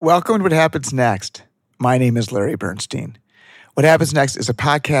Welcome to What Happens Next. My name is Larry Bernstein. What Happens Next is a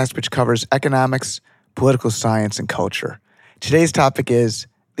podcast which covers economics, political science, and culture. Today's topic is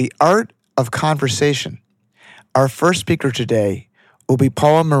the art of conversation. Our first speaker today will be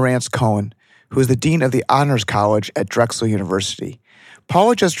Paula Marantz Cohen, who is the Dean of the Honors College at Drexel University.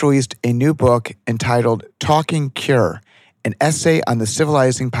 Paula just released a new book entitled Talking Cure, an essay on the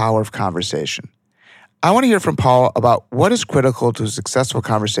civilizing power of conversation. I want to hear from Paula about what is critical to a successful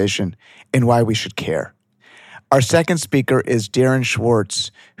conversation and why we should care. Our second speaker is Darren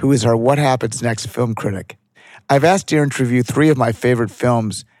Schwartz, who is our What Happens Next film critic. I've asked Darren to review three of my favorite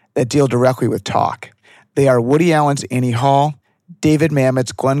films that deal directly with talk. They are Woody Allen's Annie Hall, David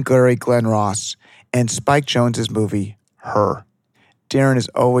Mamet's Glengarry Glen Ross, and Spike Jonze's movie, Her. Darren is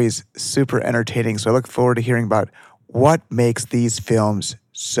always super entertaining, so I look forward to hearing about what makes these films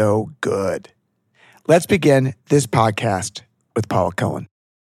so good. Let's begin this podcast with Paula Cohen.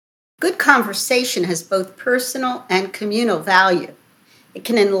 Good conversation has both personal and communal value. It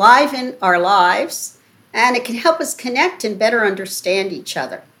can enliven our lives, and it can help us connect and better understand each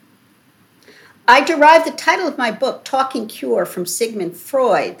other. I derived the title of my book, Talking Cure, from Sigmund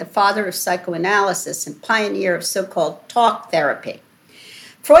Freud, the father of psychoanalysis and pioneer of so-called talk therapy.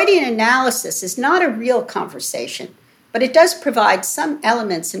 Freudian analysis is not a real conversation, but it does provide some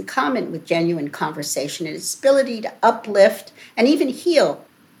elements in common with genuine conversation and its ability to uplift and even heal.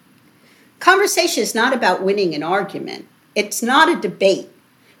 Conversation is not about winning an argument. It's not a debate.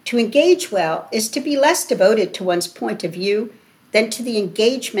 To engage well is to be less devoted to one's point of view than to the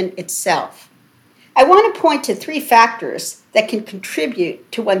engagement itself. I want to point to three factors that can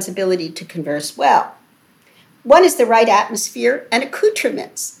contribute to one's ability to converse well. One is the right atmosphere and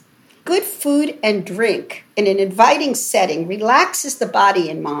accoutrements. Good food and drink in an inviting setting relaxes the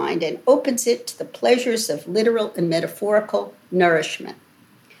body and mind and opens it to the pleasures of literal and metaphorical nourishment.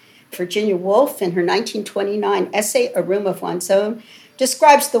 Virginia Woolf, in her 1929 essay, A Room of One's Own,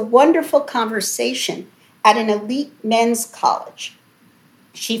 describes the wonderful conversation at an elite men's college.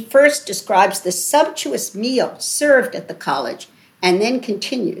 She first describes the sumptuous meal served at the college and then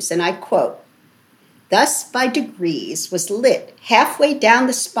continues, and I quote, "Thus by degrees was lit halfway down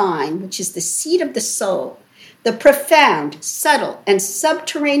the spine, which is the seat of the soul, the profound, subtle, and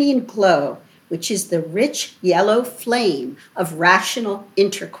subterranean glow, which is the rich yellow flame of rational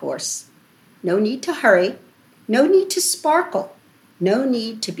intercourse. No need to hurry, no need to sparkle, no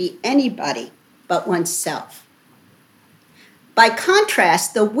need to be anybody but oneself." By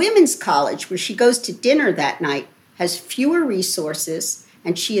contrast, the women's college, where she goes to dinner that night, has fewer resources,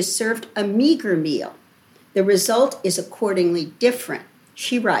 and she is served a meager meal. The result is accordingly different.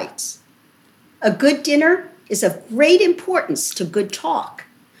 She writes, "A good dinner is of great importance to good talk.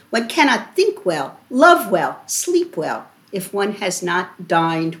 One cannot think well, love well, sleep well, if one has not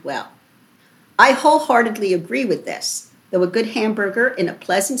dined well." I wholeheartedly agree with this, though a good hamburger in a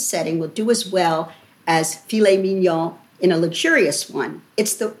pleasant setting will do as well as filet mignon in a luxurious one.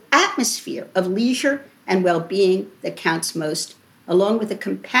 It's the atmosphere of leisure and well-being that counts most, along with a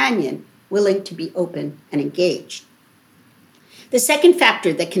companion willing to be open and engaged. The second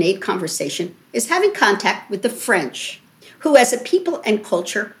factor that can aid conversation is having contact with the French, who as a people and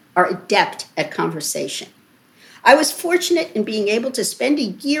culture are adept at conversation. I was fortunate in being able to spend a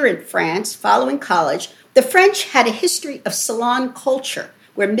year in France following college. The French had a history of salon culture,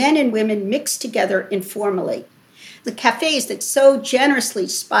 where men and women mixed together informally. The cafes that so generously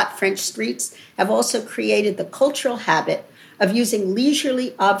spot French streets have also created the cultural habit of using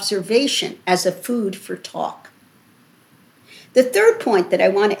leisurely observation as a food for talk. The third point that I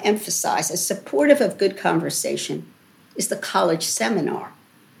want to emphasize as supportive of good conversation is the college seminar.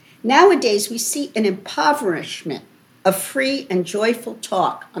 Nowadays, we see an impoverishment of free and joyful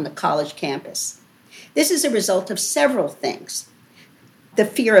talk on the college campus. This is a result of several things: the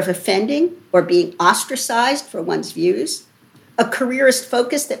fear of offending or being ostracized for one's views, a careerist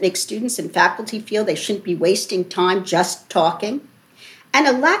focus that makes students and faculty feel they shouldn't be wasting time just talking, and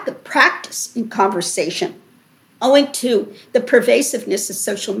a lack of practice in conversation owing to the pervasiveness of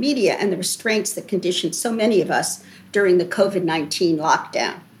social media and the restraints that conditioned so many of us during the COVID-19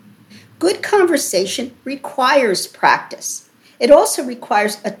 lockdown. Good conversation requires practice. It also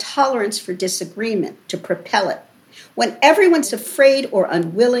requires a tolerance for disagreement to propel it. When everyone's afraid or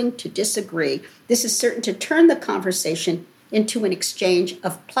unwilling to disagree, this is certain to turn the conversation into an exchange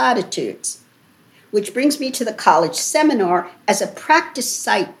of platitudes. Which brings me to the college seminar as a practice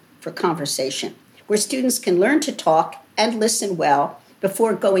site for conversation, where students can learn to talk and listen well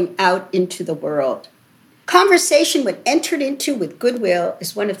before going out into the world. Conversation, when entered into with goodwill,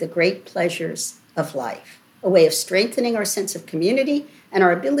 is one of the great pleasures of life. a way of strengthening our sense of community and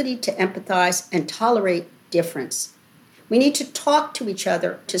our ability to empathize and tolerate difference. We need to talk to each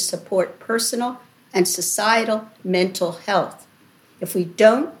other to support personal and societal mental health. If we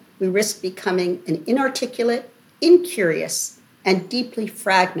don't, we risk becoming an inarticulate, incurious, and deeply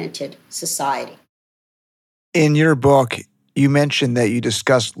fragmented society. In your book, you mentioned that you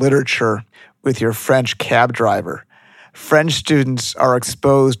discussed literature with your French cab driver. French students are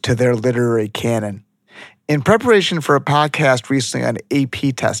exposed to their literary canon. In preparation for a podcast recently on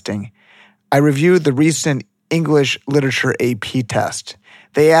AP testing, I reviewed the recent English literature AP test.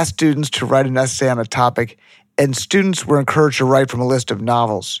 They asked students to write an essay on a topic, and students were encouraged to write from a list of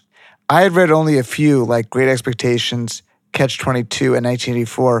novels. I had read only a few, like Great Expectations, Catch-22, and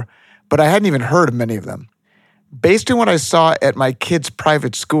 1984, but I hadn't even heard of many of them. Based on what I saw at my kids'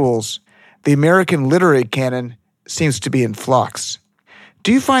 private schools, the American literary canon seems to be in flux.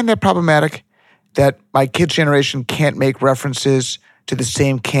 Do you find that problematic, that my kids' generation can't make references to the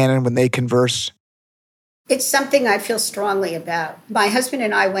same canon when they converse? It's something I feel strongly about. My husband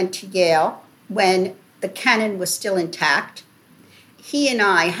and I went to Yale when the canon was still intact. He and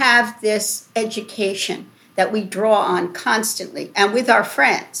I have this education that we draw on constantly and with our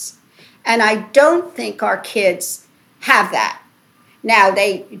friends. And I don't think our kids have that. Now,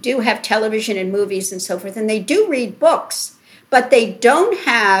 they do have television and movies and so forth, and they do read books, but they don't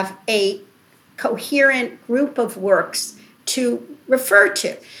have a coherent group of works to refer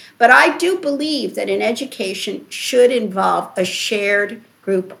to. But I do believe that an education should involve a shared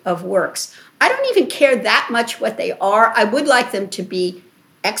group of works. I don't even care that much what they are. I would like them to be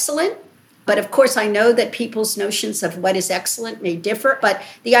excellent. But of course, I know that people's notions of what is excellent may differ. But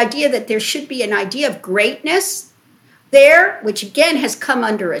the idea that there should be an idea of greatness there, which again has come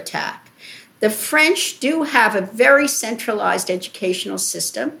under attack. The French do have a very centralized educational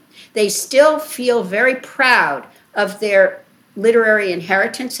system. They still feel very proud of their literary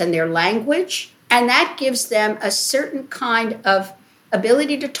inheritance and their language. And that gives them a certain kind of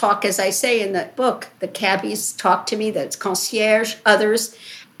ability to talk, as I say in the book, the cabbies talk to me, the concierge, others.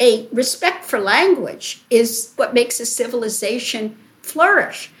 A respect for language is what makes a civilization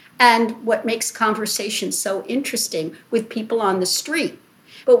flourish and what makes conversation so interesting with people on the street.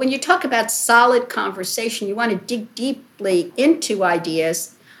 But when you talk about solid conversation, you want to dig deeply into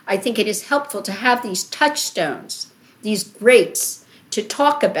ideas. I think it is helpful to have these touchstones, these greats to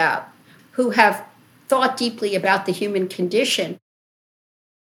talk about who have thought deeply about the human condition.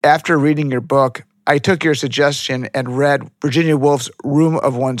 After reading your book, I took your suggestion and read Virginia Woolf's Room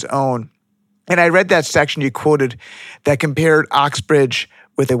of One's Own. And I read that section you quoted that compared Oxbridge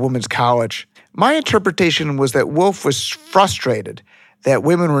with a women's college. My interpretation was that Woolf was frustrated that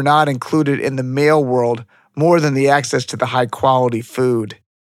women were not included in the male world more than the access to the high-quality food.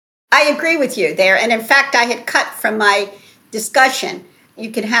 I agree with you there. And in fact, I had cut from my discussion,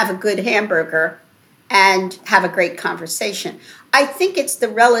 you can have a good hamburger and have a great conversation. I think it's the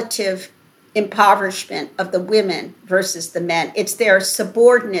relative impoverishment of the women versus the men. It's their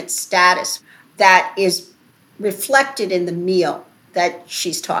subordinate status that is reflected in the meal that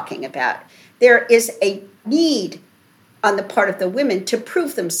she's talking about. There is a need on the part of the women to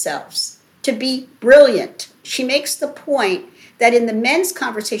prove themselves, to be brilliant. She makes the point that in the men's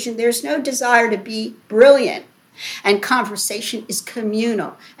conversation, there's no desire to be brilliant. And conversation is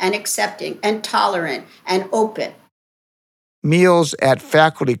communal and accepting and tolerant and open. Meals at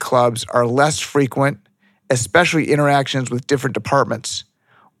faculty clubs are less frequent, especially interactions with different departments.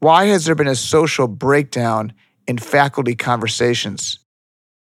 Why has there been a social breakdown in faculty conversations?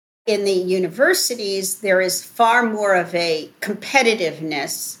 In the universities, there is far more of a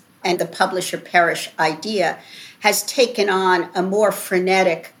competitiveness, and the publish-or-perish idea has taken on a more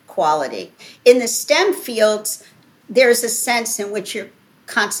frenetic quality. In the STEM fields, there's a sense in which you're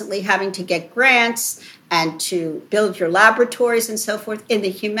constantly having to get grants and to build your laboratories and so forth. In the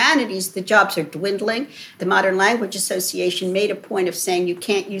humanities, the jobs are dwindling. The Modern Language Association made a point of saying you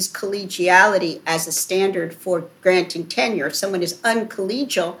can't use collegiality as a standard for granting tenure. If someone is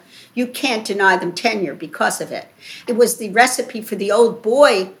uncollegial, you can't deny them tenure because of it. It was the recipe for the old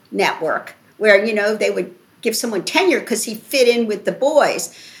boy network where, they would give someone tenure because he fit in with the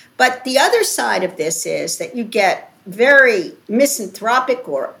boys. But the other side of this is that you get very misanthropic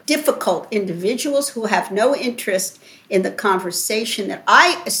or difficult individuals who have no interest in the conversation that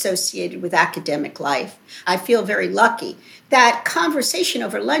I associated with academic life. I feel very lucky. That conversation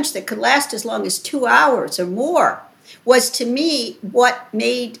over lunch that could last as long as 2 hours or more was, to me, what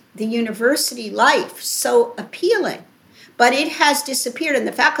made the university life so appealing. But it has disappeared, and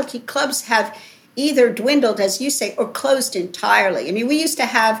the faculty clubs have either dwindled, as you say, or closed entirely. I mean, we used to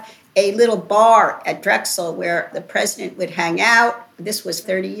have a little bar at Drexel where the president would hang out. This was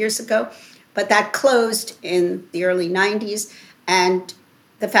 30 years ago, but that closed in the early 90s, and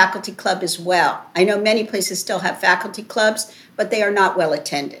the faculty club as well. I know many places still have faculty clubs, but they are not well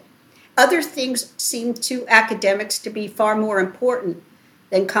attended. Other things seem to academics to be far more important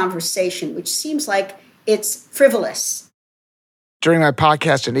than conversation, which seems like it's frivolous. During my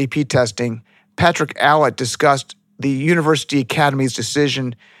podcast on AP testing, Patrick Allett discussed the University Academy's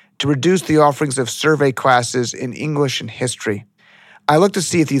decision to reduce the offerings of survey classes in English and history. I looked to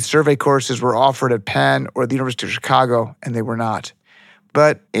see if these survey courses were offered at Penn or the University of Chicago, and they were not.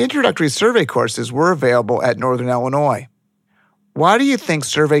 But introductory survey courses were available at Northern Illinois. Why do you think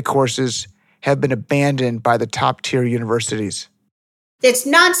survey courses have been abandoned by the top-tier universities? It's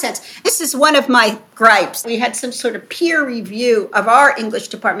nonsense. This is one of my gripes. We had some sort of peer review of our English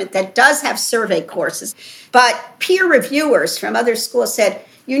department that does have survey courses, but peer reviewers from other schools said,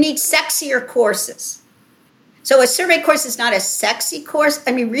 you need sexier courses. So a survey course is not a sexy course.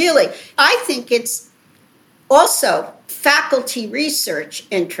 I mean, really, I think it's also faculty research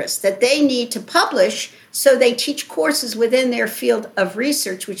interest that they need to publish, so they teach courses within their field of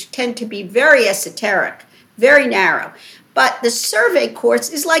research, which tend to be very esoteric, very narrow. But the survey course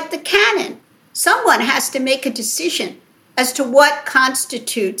is like the canon. Someone has to make a decision as to what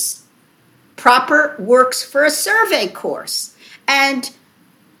constitutes proper works for a survey course. And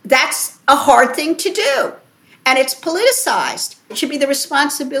that's a hard thing to do. And it's politicized. It should be the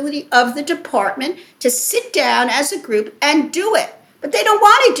responsibility of the department to sit down as a group and do it. But they don't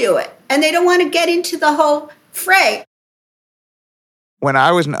want to do it. And they don't want to get into the whole fray. When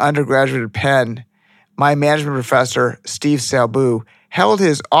I was an undergraduate at Penn, my management professor, Steve Salbu, held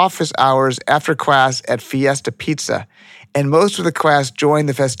his office hours after class at Fiesta Pizza, and most of the class joined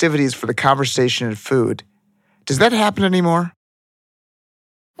the festivities for the conversation and food. Does that happen anymore?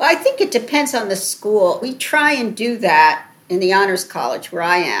 Well, I think it depends on the school. We try and do that in the Honors College where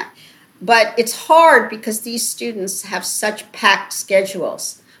I am. But it's hard because these students have such packed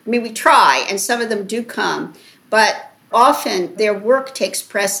schedules. I mean, we try, and some of them do come, but often their work takes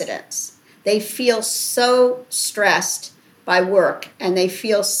precedence. They feel so stressed by work, and they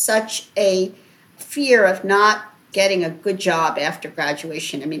feel such a fear of not getting a good job after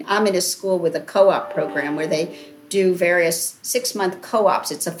graduation. I mean, I'm in a school with a co-op program where they do various 6-month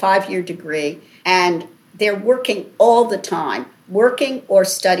co-ops. It's a 5-year degree, and they're working all the time, working or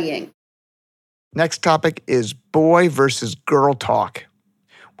studying. Next topic is boy versus girl talk.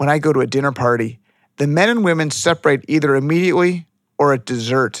 When I go to a dinner party, the men and women separate either immediately or at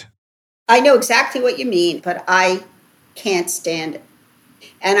dessert. I know exactly what you mean, but I can't stand it.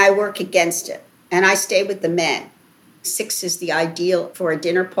 And I work against it. And I stay with the men. 6 is the ideal for a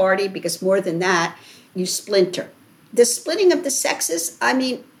dinner party because more than that, you splinter. The splitting of the sexes, I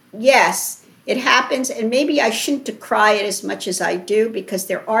mean, yes, it happens. And maybe I shouldn't decry it as much as I do because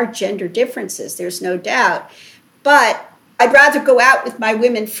there are gender differences. There's no doubt. But I'd rather go out with my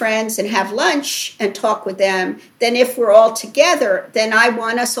women friends and have lunch and talk with them than if we're all together, then I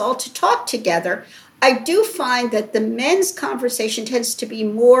want us all to talk together. I do find that the men's conversation tends to be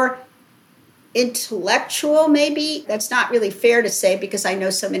more intellectual, maybe. That's not really fair to say because I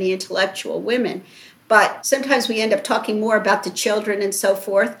know so many intellectual women. But sometimes we end up talking more about the children and so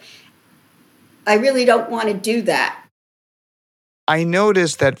forth. I really don't want to do that. I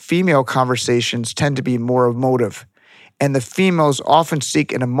notice that female conversations tend to be more emotive, and the females often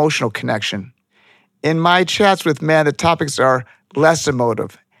seek an emotional connection. In my chats with men, the topics are less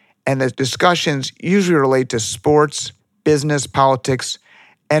emotive, and the discussions usually relate to sports, business, politics,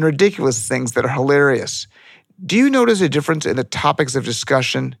 and ridiculous things that are hilarious. Do you notice a difference in the topics of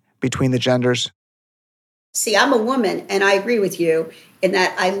discussion between the genders? See, I'm a woman, and I agree with you in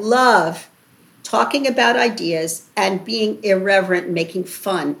that I love talking about ideas and being irreverent and making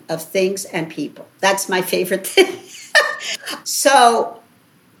fun of things and people. That's my favorite thing. So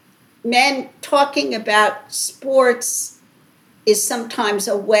men talking about sports is sometimes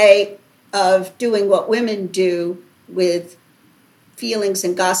a way of doing what women do with feelings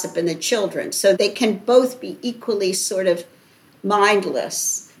and gossip and the children. So they can both be equally sort of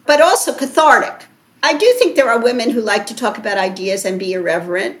mindless, but also cathartic. I do think there are women who like to talk about ideas and be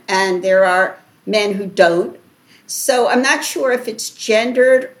irreverent, and there are men who don't. So I'm not sure if it's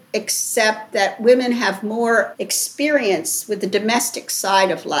gendered, except that women have more experience with the domestic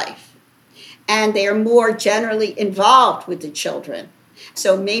side of life, and they are more generally involved with the children.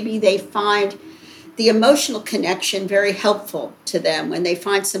 So maybe they find the emotional connection very helpful to them when they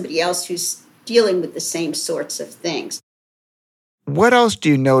find somebody else who's dealing with the same sorts of things. What else do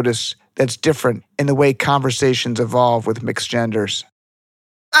you notice that's different in the way conversations evolve with mixed genders?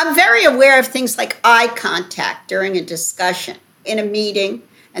 I'm very aware of things like eye contact during a discussion in a meeting,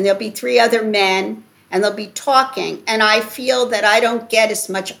 and there'll be 3 other men, and they'll be talking, and I feel that I don't get as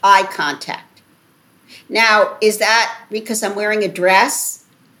much eye contact. Now, is that because I'm wearing a dress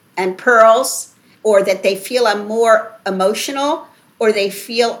and pearls, or that they feel I'm more emotional, or they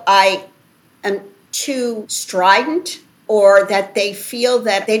feel I am too strident, or that they feel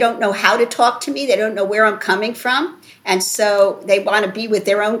that they don't know how to talk to me, they don't know where I'm coming from, and so they want to be with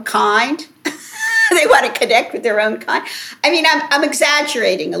their own kind? They want to connect with their own kind. I mean, I'm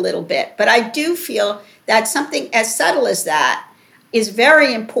exaggerating a little bit, but I do feel that something as subtle as that is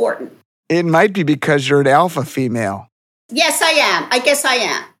very important. It might be because you're an alpha female. Yes, I am. I guess I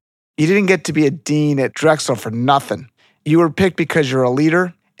am. You didn't get to be a dean at Drexel for nothing. You were picked because you're a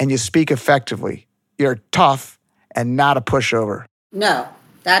leader and you speak effectively. You're tough and not a pushover. No,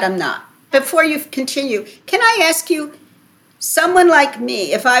 that I'm not. Before you continue, can I ask you, someone like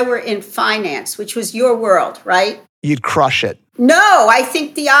me, if I were in finance, which was your world, right? You'd crush it. No, I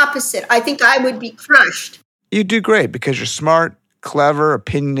think the opposite. I think I would be crushed. You do great because you're smart, clever,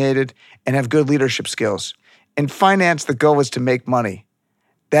 opinionated, and have good leadership skills. In finance, the goal is to make money.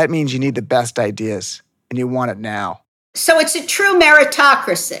 That means you need the best ideas, and you want it now. So it's a true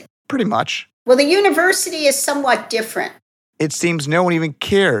meritocracy. Pretty much. Well, the university is somewhat different. It seems no one even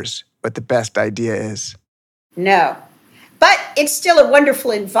cares what the best idea is. No. But it's still a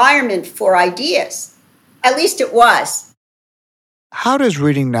wonderful environment for ideas. At least it was. How does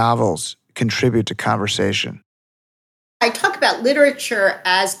reading novels contribute to conversation? I talk about literature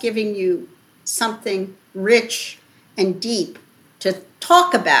as giving you something rich and deep to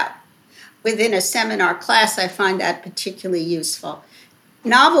talk about. Within a seminar class, I find that particularly useful.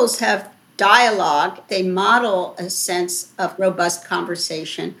 Novels have dialogue. They model a sense of robust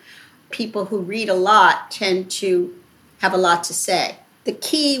conversation. People who read a lot tend to have a lot to say. The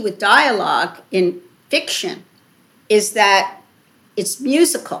key with dialogue in fiction is that it's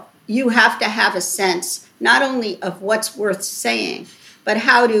musical. You have to have a sense not only of what's worth saying, but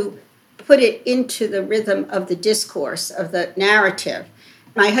how to put it into the rhythm of the discourse, of the narrative.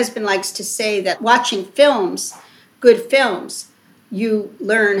 My husband likes to say that watching films, good films, you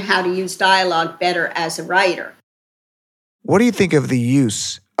learn how to use dialogue better as a writer. What do you think of the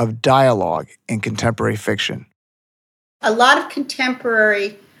use of dialogue in contemporary fiction? A lot of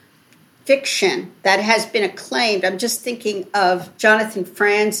contemporary fiction that has been acclaimed, I'm just thinking of Jonathan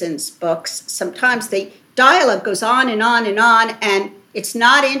Franzen's books. Sometimes the dialogue goes on and on and on, and it's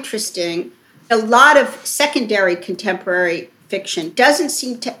not interesting. A lot of secondary contemporary fiction doesn't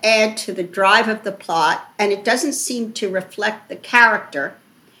seem to add to the drive of the plot, and it doesn't seem to reflect the character,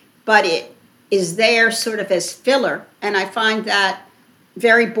 but it is there sort of as filler, and I find that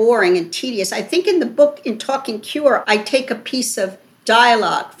very boring and tedious. I think in the book, in Talking Cure, I take a piece of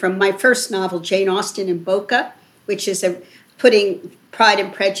dialogue from my first novel, Jane Austen in Boca, which is putting Pride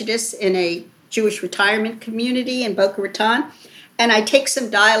and Prejudice in a Jewish retirement community in Boca Raton, and I take some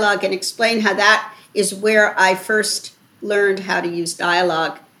dialogue and explain how that is where I first learned how to use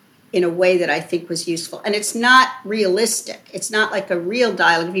dialogue in a way that I think was useful. And it's not realistic. It's not like a real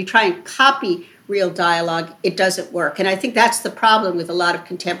dialogue. If you try and copy real dialogue, it doesn't work. And I think that's the problem with a lot of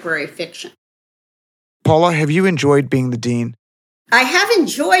contemporary fiction. Paula, have you enjoyed being the dean? I have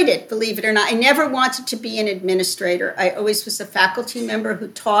enjoyed it, believe it or not. I never wanted to be an administrator. I always was a faculty member who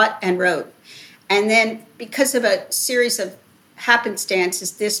taught and wrote. And then because of a series of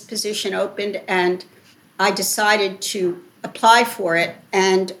happenstances, this position opened and I decided to apply for it.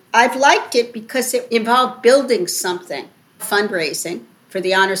 And I've liked it because it involved building something, fundraising for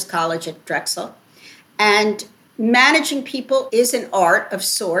the Honors College at Drexel. And managing people is an art of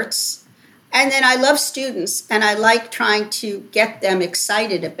sorts. And then I love students, and I like trying to get them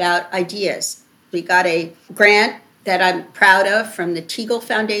excited about ideas. We got a grant that I'm proud of from the Teagle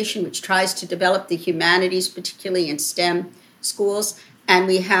Foundation, which tries to develop the humanities, particularly in STEM schools. And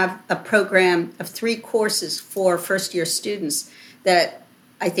we have a program of 3 courses for first-year students that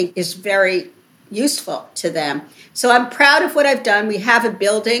I think is very useful to them. So I'm proud of what I've done. We have a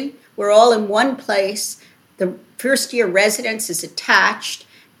building. We're all in one place. The first-year residence is attached,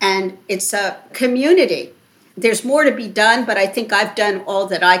 and it's a community. There's more to be done, but I think I've done all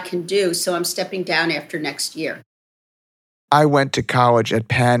that I can do, so I'm stepping down after next year. I went to college at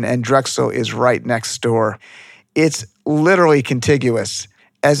Penn, and Drexel is right next door. It's literally contiguous.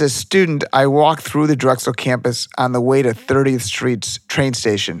 As a student, I walked through the Drexel campus on the way to 30th Street's train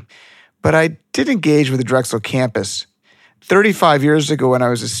station. But I did engage with the Drexel campus. 35 years ago when I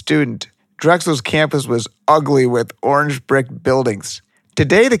was a student, Drexel's campus was ugly with orange brick buildings.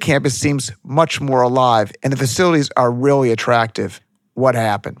 Today, the campus seems much more alive, and the facilities are really attractive. What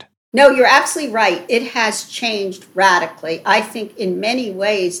happened? No, you're absolutely right. It has changed radically. I think in many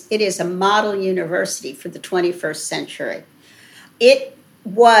ways it is a model university for the 21st century. It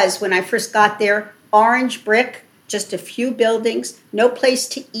was, when I first got there, orange brick, just a few buildings, no place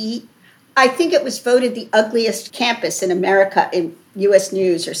to eat. I think it was voted the ugliest campus in America in U.S.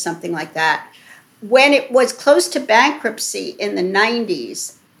 News or something like that. When it was close to bankruptcy in the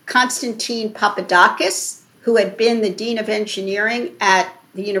 90s, Konstantin Papadakis, who had been the dean of engineering at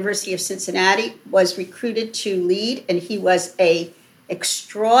the University of Cincinnati, was recruited to lead, and he was an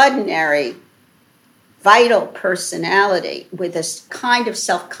extraordinary, vital personality with a kind of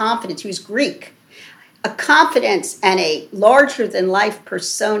self-confidence. He was Greek. A confidence and a larger-than-life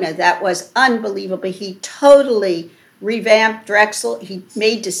persona that was unbelievable. He totally revamped Drexel. He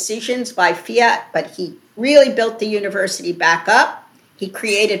made decisions by fiat, but he really built the university back up. He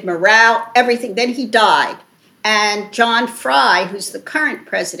created morale, everything. Then he died. And John Fry, who's the current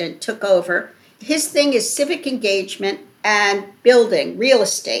president, took over. His thing is civic engagement and building, real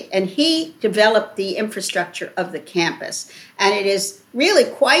estate. And he developed the infrastructure of the campus. And it is really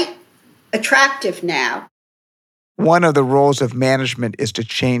quite attractive now. One of the roles of management is to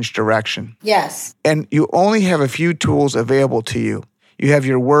change direction. Yes. And you only have a few tools available to you. You have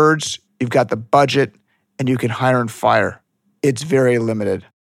your words, you've got the budget, and you can hire and fire. It's very limited.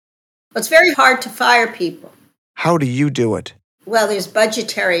 It's very hard to fire people. How do you do it? Well, there's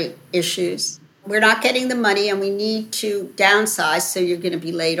budgetary issues. We're not getting the money and we need to downsize, so you're going to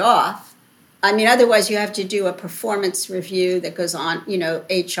be laid off. I mean, otherwise you have to do a performance review that goes on,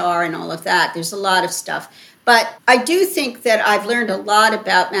 HR and all of that. There's a lot of stuff. But I do think that I've learned a lot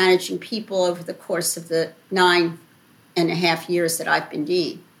about managing people over the course of the 9.5 years that I've been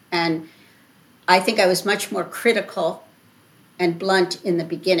dean. And I think I was much more critical and blunt in the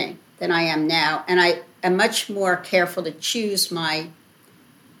beginning than I am now. And I am much more careful to choose my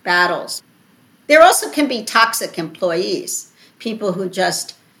battles. There also can be toxic employees, people who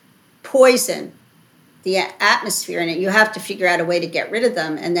just poison the atmosphere in it. You have to figure out a way to get rid of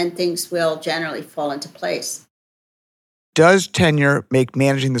them, and then things will generally fall into place. Does tenure make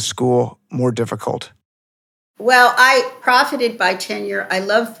managing the school more difficult? Well, I profited by tenure. I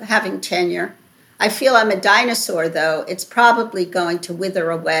love having tenure. I feel I'm a dinosaur, though. It's probably going to wither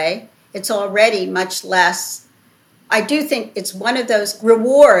away. It's already much less. I do think it's one of those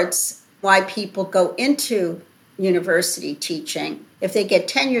rewards why people go into university teaching. If they get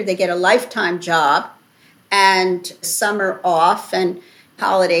tenure, they get a lifetime job and summer off and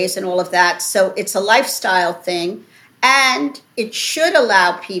holidays and all of that. So it's a lifestyle thing. And it should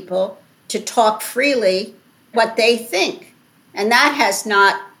allow people to talk freely what they think. And that has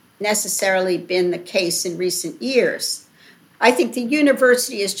not necessarily been the case in recent years. I think the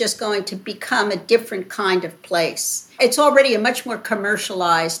university is just going to become a different kind of place. It's already a much more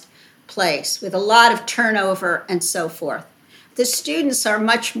commercialized place with a lot of turnover and so forth. The students are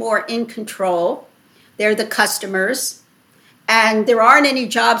much more in control. They're the customers. And there aren't any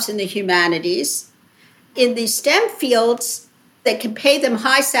jobs in the humanities. In the STEM fields, they can pay them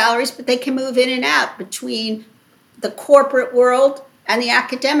high salaries, but they can move in and out between the corporate world and the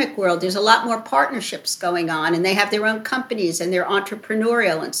academic world. There's a lot more partnerships going on, and they have their own companies, and they're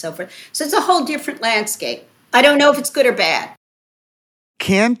entrepreneurial and so forth. So it's a whole different landscape. I don't know if it's good or bad.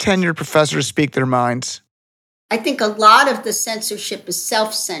 Can tenured professors speak their minds? I think a lot of the censorship is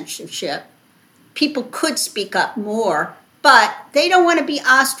self-censorship. People could speak up more, but they don't want to be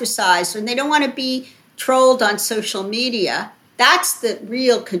ostracized, and they don't want to be trolled on social media. That's the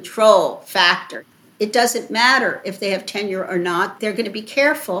real control factor. It doesn't matter if they have tenure or not. They're going to be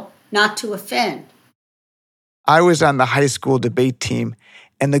careful not to offend. I was on the high school debate team,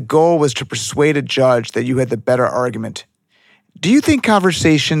 and the goal was to persuade a judge that you had the better argument. Do you think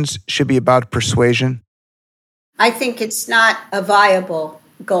conversations should be about persuasion? I think it's not a viable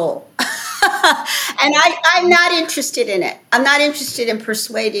goal. And I'm not interested in it. I'm not interested in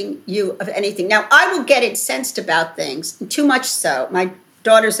persuading you of anything. Now, I will get incensed about things, too much so. My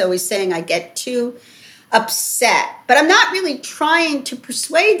daughter's always saying I get too upset. But I'm not really trying to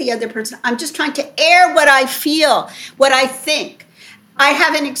persuade the other person. I'm just trying to air what I feel, what I think. I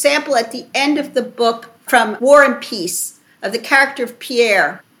have an example at the end of the book from War and Peace of the character of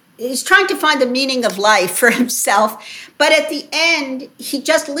Pierre. He's trying to find the meaning of life for himself. But at the end, he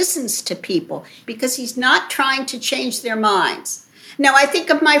just listens to people because he's not trying to change their minds. Now, I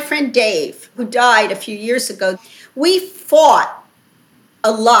think of my friend Dave, who died a few years ago. We fought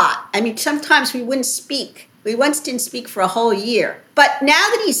a lot. I mean, sometimes we wouldn't speak. We once didn't speak for a whole year. But now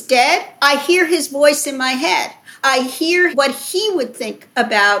that he's dead, I hear his voice in my head. I hear what he would think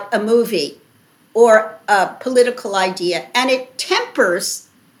about a movie or a political idea, and it tempers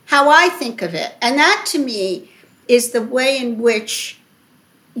how I think of it. And that, to me, is the way in which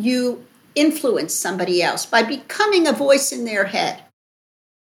you influence somebody else, by becoming a voice in their head.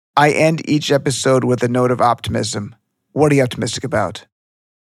 I end each episode with a note of optimism. What are you optimistic about?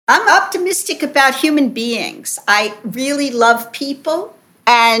 I'm optimistic about human beings. I really love people,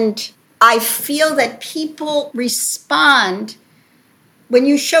 and I feel that people respond when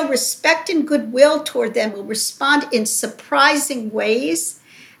you show respect and goodwill toward them, will respond in surprising ways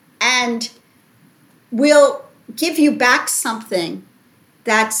and will give you back something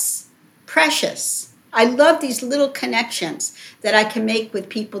that's precious. I love these little connections that I can make with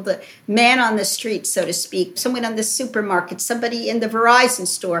people, the man on the street, so to speak, someone in the supermarket, somebody in the Verizon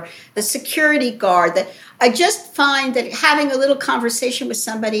store, the security guard. That I just find that having a little conversation with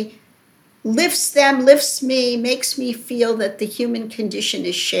somebody lifts them, lifts me, makes me feel that the human condition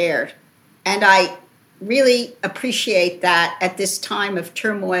is shared. And I really appreciate that at this time of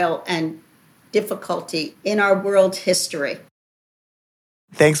turmoil and difficulty in our world history.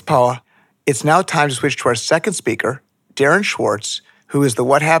 Thanks, Paula. It's now time to switch to our second speaker, Darren Schwartz, who is the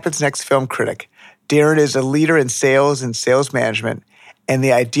What Happens Next film critic. Darren is a leader in sales and sales management and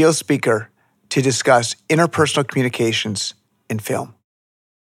the ideal speaker to discuss interpersonal communications in film.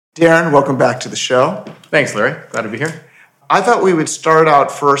 Darren, welcome back to the show. Thanks, Larry. Glad to be here. I thought we would start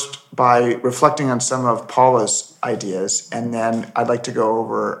out first by reflecting on some of Paula's ideas, and then I'd like to go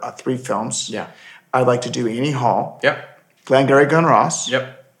over 3 films. Yeah. I'd like to do Annie Hall, Yep. Glengarry Glen Ross,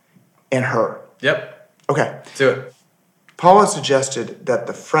 Yep. and Her. Yep. Okay. Let's do it. Paula suggested that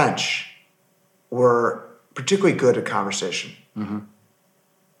the French were particularly good at conversation. Mm-hmm.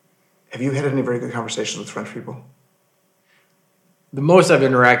 Have you had any very good conversations with French people? The most I've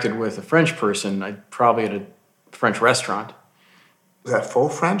interacted with a French person, I probably at a French restaurant. Was that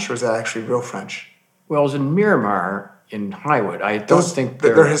faux French or is that actually real French? Well, I was in Miramar in Hollywood. I don't think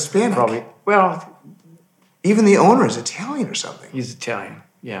they're Hispanic. Probably, well, even the owner is Italian or something. he's Italian.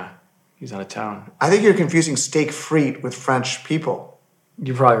 Yeah. He's out of town. I think you're confusing steak frite with French people.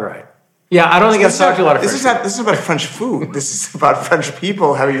 You're probably right. Yeah, I don't think I've talked to a lot of French people. This is about French food. This is about French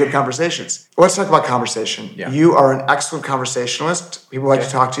people having good conversations. Let's talk about conversation. Yeah. You are an excellent conversationalist. People like to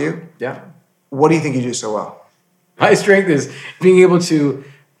talk to you. Yeah. What do you think you do so well? My strength is being able to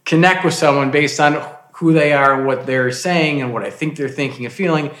connect with someone based on who they are, what they're saying, and what I think they're thinking and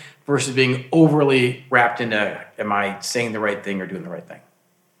feeling, versus being overly wrapped into, am I saying the right thing or doing the right thing?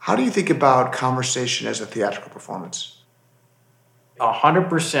 How do you think about conversation as a theatrical performance?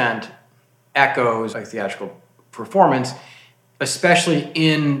 100% echoes a theatrical performance, especially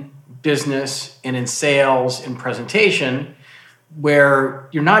in business and in sales and presentation, where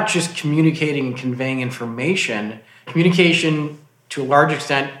you're not just communicating and conveying information. Communication, to a large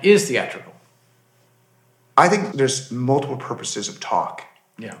extent, is theatrical. I think there's multiple purposes of talk.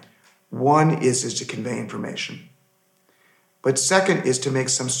 Yeah. One is to convey information. But second is to make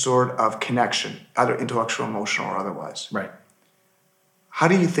some sort of connection, either intellectual, emotional, or otherwise. Right. How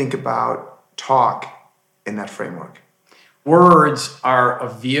do you think about talk in that framework? Words are a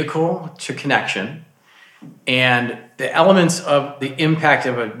vehicle to connection, and the elements of the impact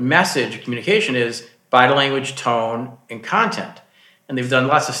of a message communication is body language, tone, and content. And they've done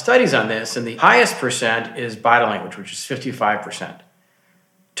lots of studies on this, and the highest percent is body language, which is 55%.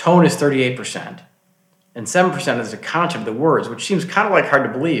 Tone is 38%. And 7% is the content of the words, which seems kind of like hard to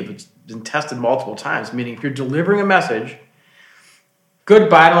believe. It's been tested multiple times, meaning if you're delivering a message, good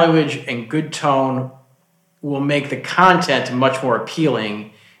body language and good tone will make the content much more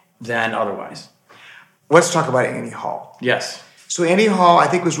appealing than otherwise. Let's talk about Annie Hall. Yes. So Annie Hall, I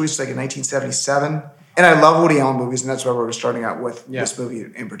think, was released like in 1977. And I love Woody Allen movies, and that's why we're starting out with this movie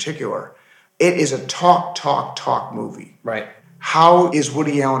in particular. It is a talk movie. Right. How is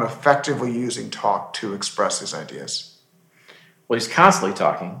Woody Allen effectively using talk to express his ideas? Well, he's constantly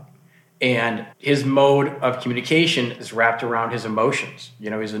talking, and his mode of communication is wrapped around his emotions. You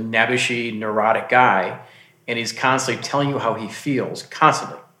know, he's a nebbishy, neurotic guy, and he's constantly telling you how he feels,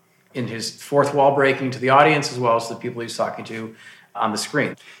 constantly, in his fourth wall breaking to the audience as well as the people he's talking to on the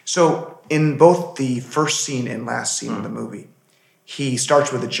screen. So in both the first scene and last scene of the movie, he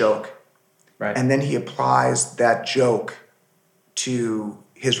starts with a joke, right, and then he applies that joke to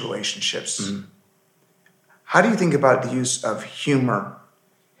his relationships. Mm-hmm. How do you think about the use of humor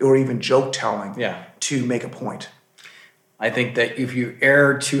or even joke telling to make a point? I think that if you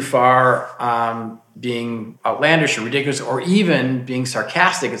err too far being outlandish or ridiculous or even being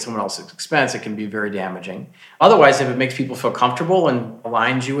sarcastic at someone else's expense, it can be very damaging. Otherwise, if it makes people feel comfortable and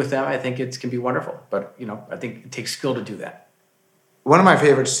aligns you with them, I think it can be wonderful. But, you know, I think it takes skill to do that. One of my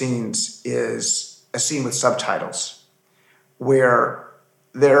favorite scenes is a scene with subtitles where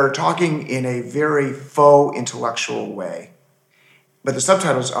they're talking in a very faux intellectual way, but the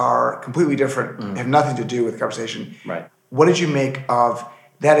subtitles are completely different, have nothing to do with the conversation. Right. What did you make of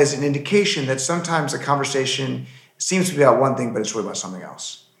that as an indication that sometimes a conversation seems to be about one thing, but it's really about something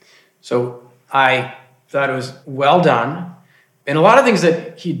else? So I thought it was well done. And a lot of things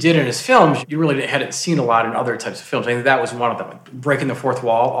that he did in his films, you really hadn't seen a lot in other types of films. I think that was one of them. Breaking the fourth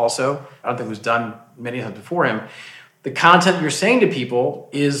wall also. I don't think it was done many times before him. The content you're saying to people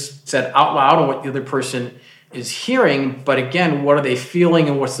is said out loud on what the other person is hearing, but again, what are they feeling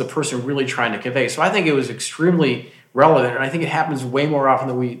and what's the person really trying to convey? So I think it was extremely relevant, and I think it happens way more often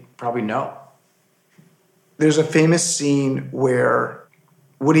than we probably know. There's a famous scene where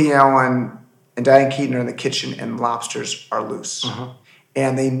Woody Allen and Diane Keaton are in the kitchen and lobsters are loose.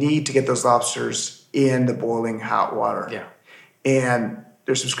 And they need to get those lobsters in the boiling hot water. Yeah. And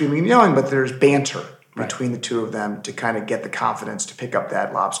there's some screaming and yelling, but there's banter between the two of them to kind of get the confidence to pick up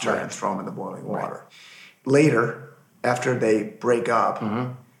that lobster and throw him in the boiling water. Later, after they break up,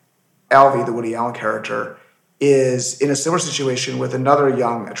 Alvy, the Woody Allen character, is in a similar situation with another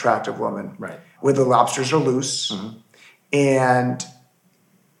young, attractive woman where the lobsters are loose. And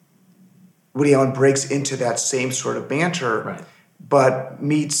Woody Allen breaks into that same sort of banter, but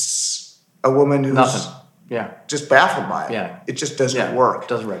meets a woman who's just baffled by it. It just doesn't work. It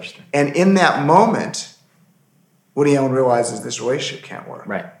doesn't register. And in that moment, Woody Allen realizes this relationship can't work.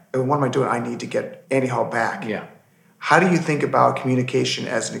 And what am I doing? I need to get Annie Hall back. How do you think about communication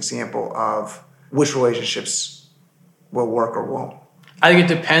as an example of which relationships will work or won't? I think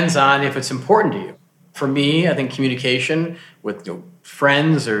it depends on if it's important to you. For me, I think communication with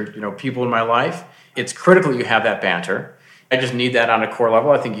friends or people in my life, it's critical you have that banter. I just need that on a core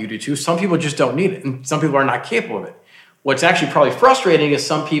level. I think you do too. Some people just don't need it, and some people are not capable of it. What's actually probably frustrating is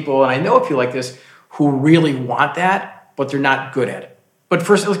some people, and I know a few like this, who really want that, but they're not good at it. But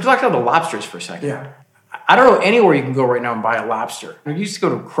first, let's talk about the lobsters for a second. I don't know anywhere you can go right now and buy a lobster. You used to go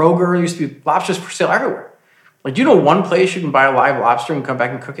to Kroger. There used to be lobsters for sale everywhere. Like, do you know one place you can buy a live lobster and come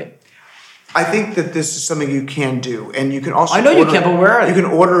back and cook it? I think that this is something you can do, and you can also. I know you can, but where are they? You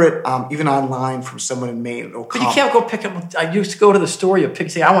can order it even online from someone in Maine. It'll come. But you can't go pick up. I used to go to the store. You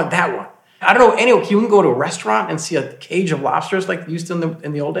say, I want that one. I don't know anywhere. You can go to a restaurant and see a cage of lobsters like you used to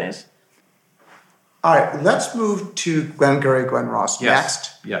in the old days. All right, let's move to Glengarry Glen Ross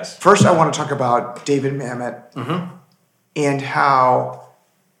next. Yes. First, I want to talk about David Mamet and how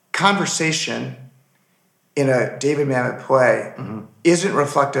conversation in a David Mamet play isn't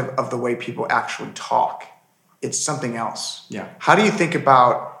reflective of the way people actually talk. It's something else. How do you think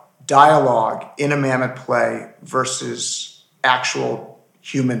about dialogue in a Mamet play versus actual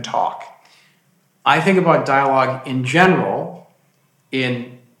human talk? I think about dialogue in general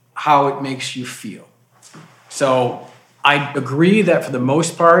in how it makes you feel. So I agree that for the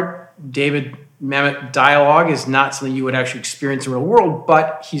most part, David Mamet dialogue is not something you would actually experience in the real world,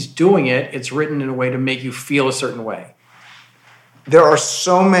 but he's doing it. It's written in a way to make you feel a certain way. There are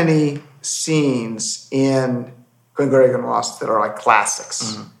so many scenes in Glengarry Glen Ross that are like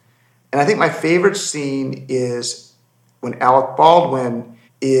classics. And I think my favorite scene is when Alec Baldwin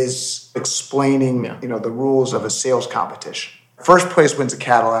is explaining the rules of a sales competition. First place wins a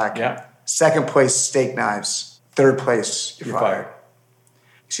Cadillac. Second place, steak knives. Third place, you're fired.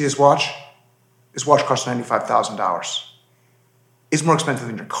 You see this watch? This watch costs $95,000. It's more expensive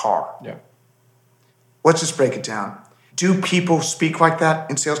than your car. Let's just break it down. Do people speak like that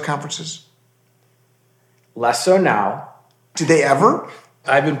in sales conferences? Less so now. Do they ever?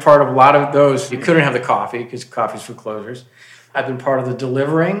 I've been part of a lot of those. You couldn't have the coffee because coffee's for closers. I've been part of the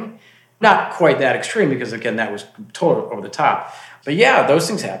delivering. Not quite that extreme because, again, that was totally over the top. But yeah, those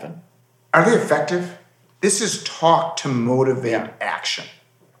things happen. Are they effective? This is talk to motivate action.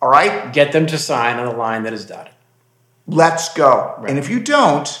 All right? Get them to sign on a line that is dotted. Let's go. And if you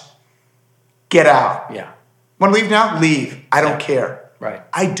don't, get out. Want to leave now? Leave. I don't care.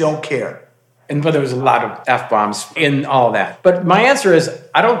 I don't care. But there was a lot of F-bombs in all of that. But my answer is,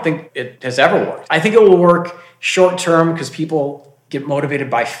 I don't think it has ever worked. I think it will work short-term because people get motivated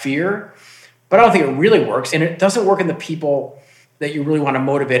by fear. But I don't think it really works. And it doesn't work in the people that you really want to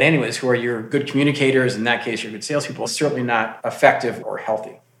motivate anyways, who are your good communicators. In that case, your good salespeople. It's certainly not effective or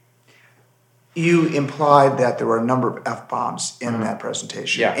healthy. You implied that there were a number of F-bombs in that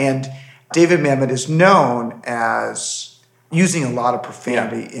presentation. And David Mamet is known as using a lot of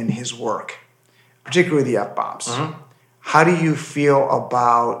profanity in his work, particularly the F-bombs. How do you feel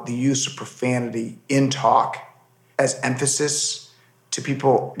about the use of profanity in talk as emphasis to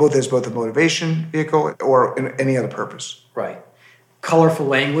people, both as a motivation vehicle or in any other purpose? Colorful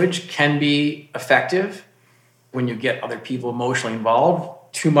language can be effective when you get other people emotionally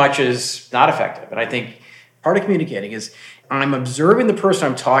involved. Too much is not effective. And I think part of communicating is I'm observing the person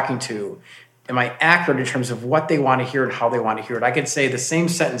I'm talking to. Am I accurate in terms of what they want to hear and how they want to hear it? I could say the same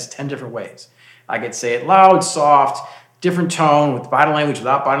sentence 10 different ways. I could say it loud, soft, different tone, with body language,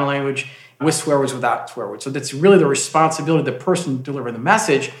 without body language, with swear words, without swear words. So that's really the responsibility of the person delivering the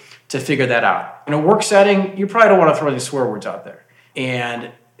message to figure that out. In a work setting, you probably don't want to throw any swear words out there.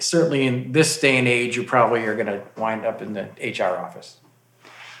 And certainly in this day and age, you probably are going to wind up in the HR office.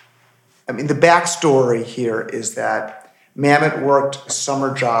 I mean, the backstory here is that Mamet worked a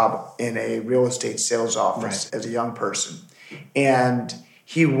summer job in a real estate sales office as a young person. And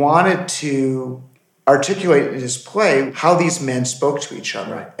he wanted to articulate in his play how these men spoke to each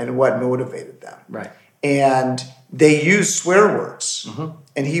other and what motivated them. Right. And they used swear words. Mm-hmm.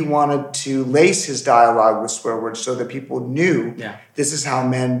 And he wanted to lace his dialogue with swear words so that people knew this is how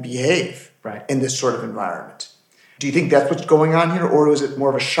men behave in this sort of environment. Do you think that's what's going on here, or was it more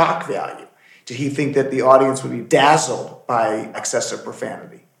of a shock value? Did he think that the audience would be dazzled by excessive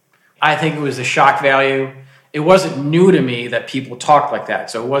profanity? I think it was a shock value. It wasn't new to me that people talked like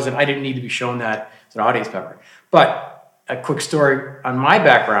that. So I didn't need to be shown that as an audience member. But a quick story on my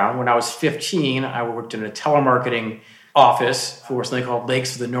background. When I was 15, I worked in a telemarketing office for something called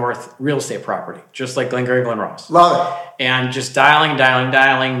Lakes of the North real estate property, just like Glengarry Glen Ross. Love it. And just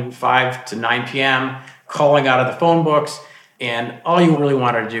dialing 5 to 9 p.m., calling out of the phone books. And all you really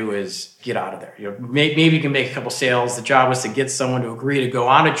want to do is get out of there. Maybe you can make a couple sales. The job was to get someone to agree to go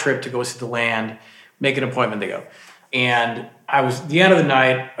on a trip to go see the land, make an appointment to go. And I was at the end of the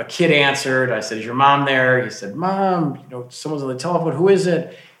night, a kid answered. I said, "Is your mom there?" He said, "Mom, someone's on the telephone. Who is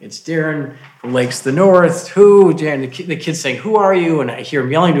it?" "It's Darren from Lakes of the North." "Who?" Darren. The kid's saying, "Who are you?" And I hear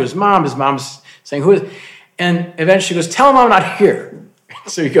him yelling to his mom. His mom's saying, "Who is?" And eventually he goes, "Tell him I'm not here."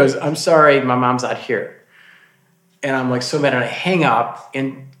 So he goes, "I'm sorry, my mom's not here." And I'm like so mad, and I hang up,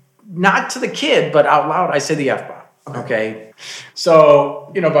 and not to the kid, but out loud, I say the F-bomb. Okay.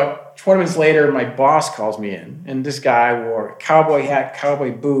 So, about 20 minutes later, my boss calls me in, and this guy wore a cowboy hat,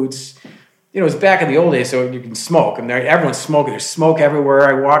 cowboy boots. It was back in the old days, so you can smoke. And everyone's smoking. There's smoke everywhere.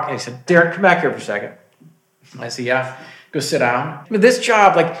 I walk, and he said, "Derek, come back here for a second." I said, "Yeah." Go sit down. This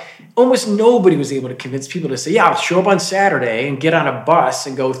job, almost nobody was able to convince people to say, "Yeah, I'll show up on Saturday and get on a bus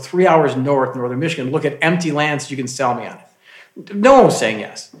and go 3 hours northern Michigan, look at empty land so you can sell me on it." No one was saying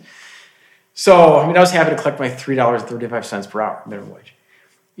yes. So, I was happy to collect my $3.35 per hour minimum wage.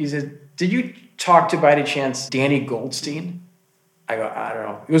 He said, "Did you talk to, by any chance, Danny Goldstein?" I go, "I don't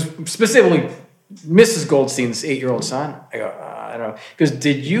know." It was specifically Mrs. Goldstein's 8-year-old son. I go, "I don't know." He goes,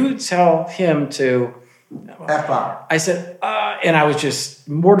 "Did you tell him to..." F-bomb. I said, and I was just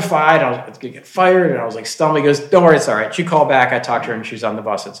mortified. I was going to get fired, and I was stumbling. He goes, "Don't worry, it's all right." She called back. I talked to her, and she's on the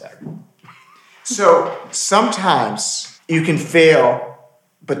bus on Saturday. So sometimes you can fail,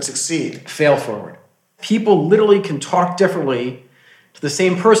 but succeed. Fail forward. People literally can talk differently to the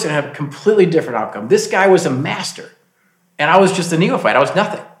same person and have a completely different outcome. This guy was a master, and I was just a neophyte. I was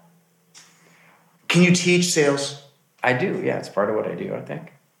nothing. Can you teach sales? I do, yeah. It's part of what I do, I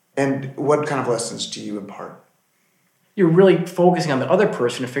think. And what kind of lessons do you impart? You're really focusing on the other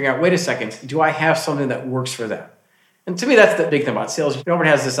person and figuring out, wait a second, do I have something that works for them? And to me, that's the big thing about sales. Everyone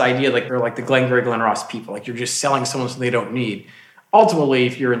has this idea they're like the Glengarry Glen Ross people, you're just selling someone something they don't need. Ultimately,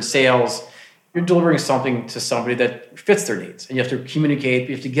 if you're in sales, you're delivering something to somebody that fits their needs. And you have to communicate,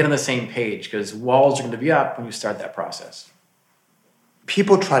 you have to get on the same page, because walls are going to be up when you start that process.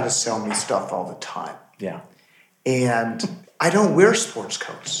 People try to sell me stuff all the time. Yeah. And I don't wear sports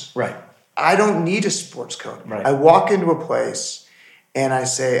coats. Right. I don't need a sports coat. Right. I walk into a place and I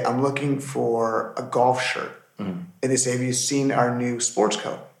say, "I'm looking for a golf shirt." Mm-hmm. And they say, "Have you seen our new sports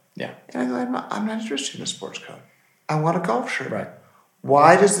coat?" Yeah. And I go, I'm not interested in a sports coat. I want a golf shirt." Right.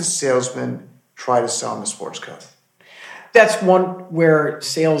 Why does the salesman try to sell him a sports coat? That's one where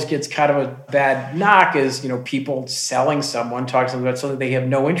sales gets kind of a bad knock is, people selling someone, talking to them about something they have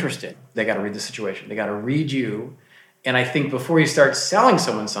no interest in. They got to read the situation. They got to read you. And I think before you start selling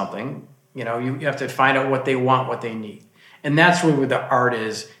someone something, you have to find out what they want, what they need. And that's really where the art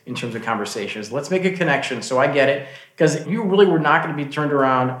is in terms of conversations. Let's make a connection so I get it. Because you really were not going to be turned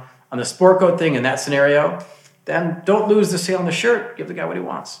around on the sport coat thing in that scenario. Then don't lose the sale on the shirt. Give the guy what he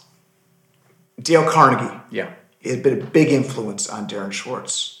wants. Dale Carnegie. Yeah. Had been a big influence on Darren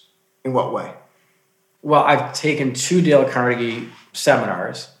Schwartz. In what way? Well, I've taken 2 Dale Carnegie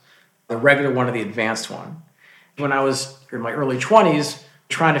seminars, the regular one and the advanced one. When I was in my early 20s,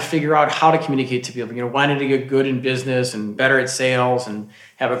 trying to figure out how to communicate to people, wanting to get good in business and better at sales and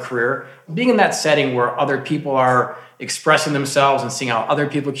have a career. Being in that setting where other people are expressing themselves and seeing how other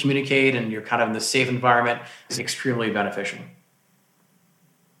people communicate and you're kind of in the safe environment is extremely beneficial.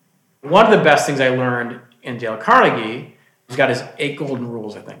 One of the best things I learned in Dale Carnegie, he's got his 8 golden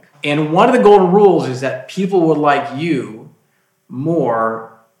rules, I think. And one of the golden rules is that people will like you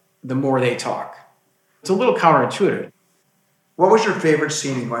more the more they talk. It's a little counterintuitive. What was your favorite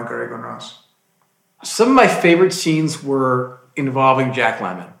scene in Going Gary Going Ross? Some of my favorite scenes were involving Jack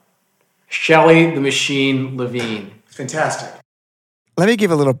Lemmon. Shelley the Machine Levine. Fantastic. Let me give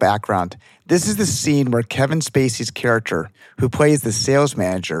a little background. This is the scene where Kevin Spacey's character, who plays the sales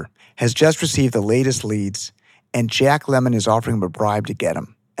manager, has just received the latest leads, and Jack Lemmon is offering him a bribe to get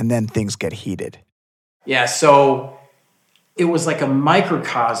him, and then things get heated. Yeah, so it was like a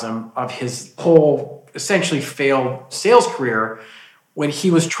microcosm of his whole essentially failed sales career when he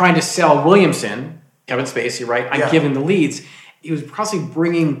was trying to sell Williamson, Kevin Spacey, right, on giving the leads. He was possibly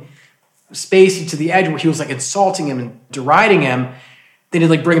bringing Spacey to the edge where he was like insulting him and deriding him. Then he'd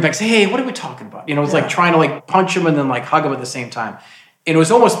like bring him back and say, hey, what are we talking about? It was like trying to like punch him and then like hug him at the same time. And it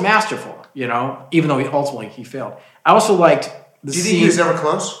was almost masterful, even though ultimately he failed. I also liked the scene. Do you think he was ever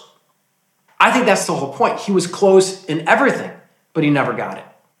close? I think that's the whole point. He was close in everything, but he never got it.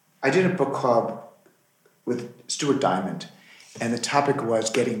 I did a book club with Stuart Diamond, and the topic was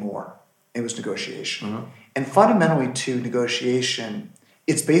getting more. It was negotiation. Mm-hmm. And fundamentally to negotiation,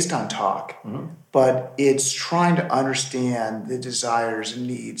 it's based on talk, but it's trying to understand the desires and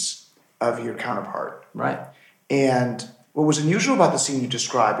needs of your counterpart. Right. And what was unusual about the scene you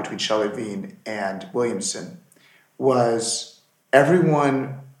described between Shelley Levine and Williamson was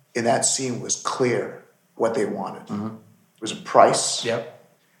everyone in that scene was clear what they wanted. Mm-hmm. It was a price. Yep.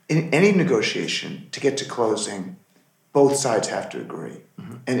 In any negotiation, to get to closing, both sides have to agree.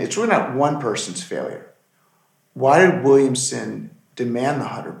 Mm-hmm. And it's really not one person's failure. Why did Williamson demand the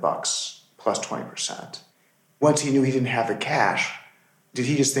 $100 plus 20%? Once he knew he didn't have the cash, did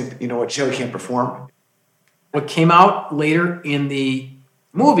he just think, Shelley can't perform? What came out later in the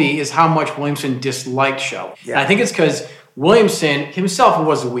movie is how much Williamson disliked Shelley. Yeah. And I think it's because Williamson himself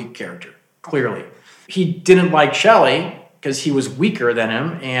was a weak character, clearly. He didn't like Shelley because he was weaker than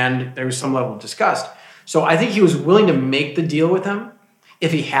him, and there was some level of disgust. So I think he was willing to make the deal with him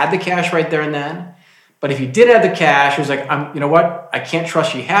if he had the cash right there and then. But if he did have the cash, he was like, you know what? I can't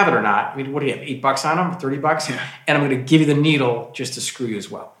trust you have it or not. I mean, what do you have, $8 on him, $30? Yeah. And I'm going to give you the needle just to screw you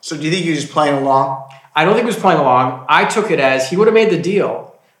as well. So do you think he was just playing along? I don't think he was playing along. I took it as he would have made the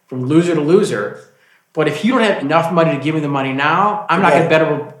deal from loser to loser. But if you don't have enough money to give me the money now, I'm not going to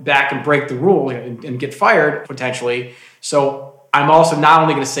bet back and break the rule and get fired, potentially. So I'm also not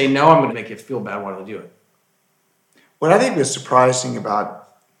only going to say no, I'm going to make you feel bad wanting to do it. What I think was surprising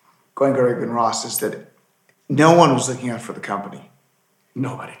about Going Gary Going Ross is that no one was looking out for the company.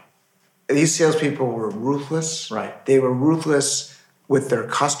 Nobody. These salespeople were ruthless. Right. They were ruthless with their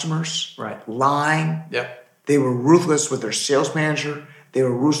customers. Right. Lying. Yep. They were ruthless with their sales manager. They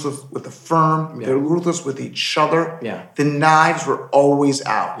were ruthless with the firm. Yeah. They were ruthless with each other. Yeah. The knives were always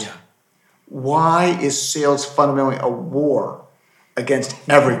out. Yeah. Why is sales fundamentally a war against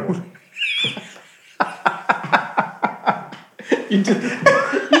everyone? You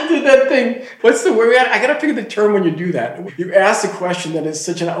did that thing. What's the word? I got to pick up the term when you do that. You ask a question that is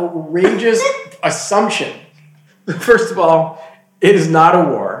such an outrageous assumption. First of all, it is not a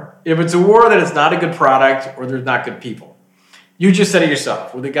war. If it's a war, then it's not a good product or there's not good people. You just said it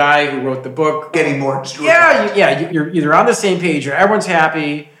yourself with the guy who wrote the book. Getting more. You're either on the same page or everyone's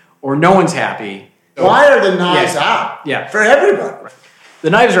happy or no one's happy. Why are the knives out? Yeah. For everybody. The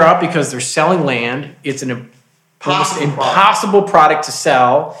knives are out because they're selling land. It's an impossible product to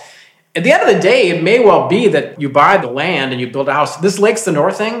sell. At the end of the day, it may well be that you buy the land and you build a house. This Lakes the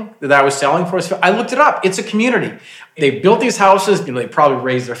North thing that I was selling for, I looked it up. It's a community. They built these houses. They probably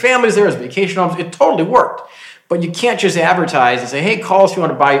raised their families there as vacation homes. It totally worked. But you can't just advertise and say, hey, call us if you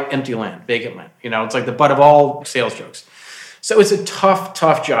want to buy empty land, vacant land. It's like the butt of all sales jokes. So it's a tough,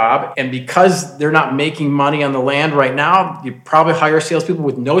 tough job. And because they're not making money on the land right now, you probably hire salespeople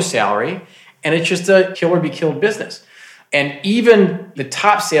with no salary. And it's just a kill or be killed business. And even the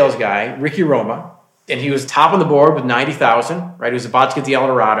top sales guy, Ricky Roma, and he was top on the board with $90,000, right? He was about to get the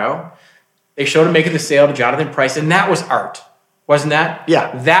Eldorado. They showed him making the sale to Jonathan Price, and that was art. Wasn't that?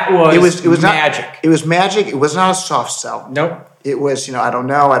 Yeah. That was magic. It was magic. It was not a soft sell. Nope. It was, I don't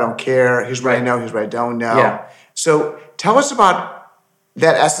know. I don't care. Here's what I know. Here's what I don't know. Yeah. So tell us about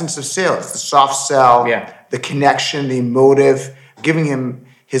that essence of sales, the soft sell, the connection, the emotive, giving him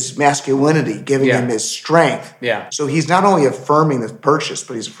his masculinity, giving him his strength. Yeah. So he's not only affirming the purchase,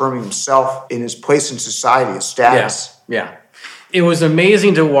 but he's affirming himself in his place in society, his status. Yeah. It was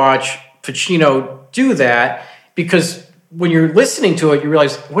amazing to watch Pacino do that, because when you're listening to it, you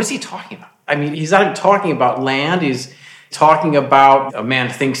realize, what is he talking about? I mean, he's not talking about land. He's talking about a man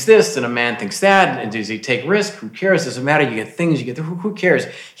thinks this and a man thinks that. And does he take risk? Who cares? Doesn't matter. You get things, you get who cares?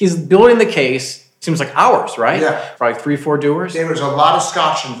 He's building the case. Seems like hours, right? Yeah. Probably 3-4 doers. There was a lot of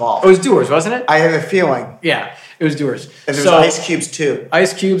scotch involved. It was doers, wasn't it? I have a feeling. Yeah, it was doers. And there was ice cubes too.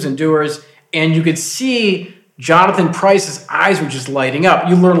 Ice cubes and doers. And you could see Jonathan Pryce's eyes were just lighting up.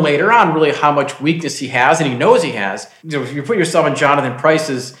 You learn later on really how much weakness he has, and he knows he has. If you put yourself in Jonathan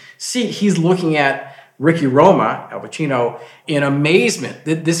Pryce's seat, he's looking at Ricky Roma, Al Pacino, in amazement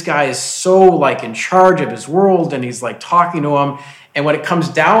that this guy is so like in charge of his world, and he's like talking to him. And when it comes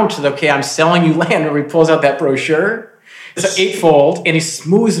down to the, okay, I'm selling you land, where he pulls out that brochure, it's an eightfold, and he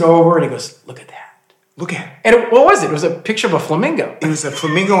smooths it over, and he goes, look at that. Look at it. And what was it? It was a picture of a flamingo. It was a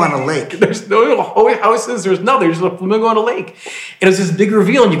flamingo on a lake. There's no houses, there's nothing, there's a flamingo on a lake. And it was this big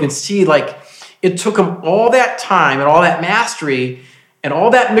reveal, and you can see, like, it took him all that time and all that mastery and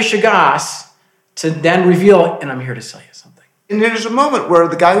all that mishigas to then reveal, and I'm here to sell you something. And there's a moment where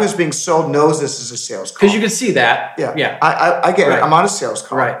the guy who's being sold knows this is a sales call. Because you can see that. Yeah. I get it. I'm on a sales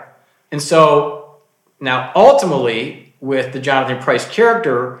call. Right. And so now ultimately with the Jonathan Pryce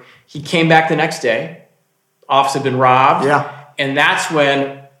character, he came back the next day. Office had been robbed. Yeah. And that's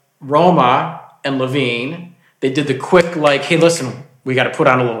when Roma and Levine, they did the quick like, hey, listen, we got to put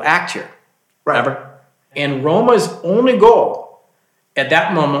on a little act here. Right. Remember? And Roma's only goal at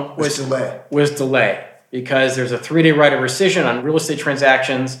that moment was delay. Because there's a 3-day right of rescission on real estate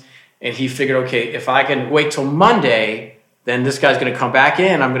transactions. And he figured, okay, if I can wait till Monday, then this guy's going to come back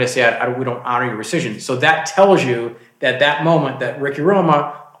in. I'm going to say, we don't honor your rescission. So that tells you that moment that Ricky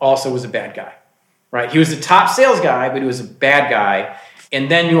Roma also was a bad guy, right? He was the top sales guy, but he was a bad guy. And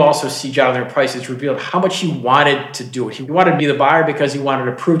then you also see Jonathan Pryce has revealed how much he wanted to do it. He wanted to be the buyer because he wanted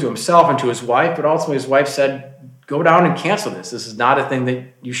to prove to himself and to his wife. But ultimately his wife said, go down and cancel this. This is not a thing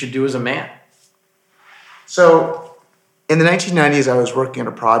that you should do as a man. So in the 1990s, I was working on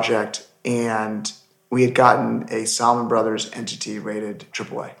a project, and we had gotten a Salomon Brothers entity rated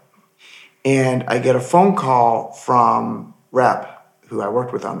AAA. And I get a phone call from Rep, who I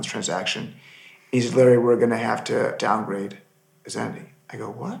worked with on this transaction. He said, Larry, we're going to have to downgrade this entity. I go,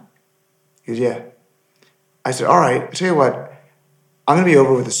 what? He goes, yeah. I said, all right, I tell you what, I'm going to be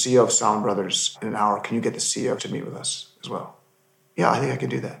over with the CEO of Salomon Brothers in an hour. Can you get the CEO to meet with us as well? Yeah, I think I can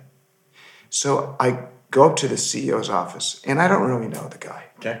do that. So I go up to the CEO's office, and I don't really know the guy.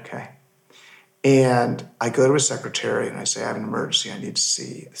 Okay. And I go to his secretary, and I say, I have an emergency. I need to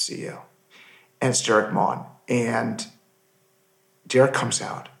see the CEO. And it's Derek Maughan. And Derek comes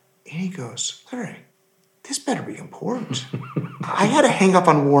out, and he goes, Larry, this better be important. I had to hang up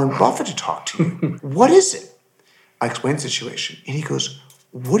on Warren Buffett to talk to you. What is it? I explained the situation, and he goes,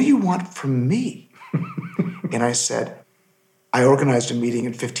 what do you want from me? And I said, I organized a meeting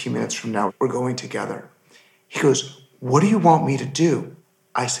in 15 minutes from now. We're going together. He goes, what do you want me to do?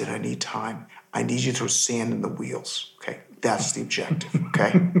 I said, I need time. I need you to throw sand in the wheels. Okay, that's the objective,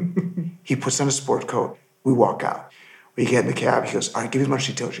 okay? He puts on a sport coat. We walk out. We get in the cab. He goes, all right, give me as much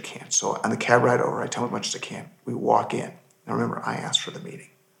detail as you can. So on the cab ride over, I tell him as much as I can. We walk in. Now remember, I asked for the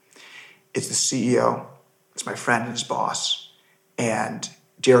meeting. It's the CEO. It's my friend and his boss. And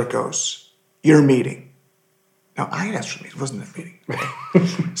Derek goes, your meeting. Now, I had asked for the meeting. It wasn't that meeting.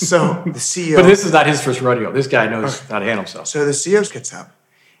 Okay. So the CEO... But this is not his first rodeo. This guy knows how to handle himself. So the CEO gets up,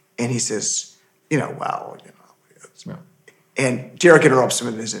 and he says, And Derek interrupts him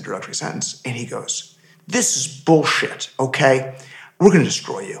in his introductory sentence, and he goes, this is bullshit, okay? We're going to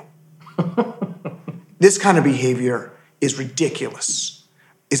destroy you. This kind of behavior is ridiculous.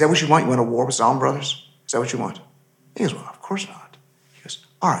 Is that what you want? You want a war with Salomon Brothers? Is that what you want? He goes, well, of course not. He goes,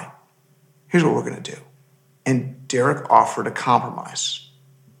 all right, here's what we're going to do. And Derek offered a compromise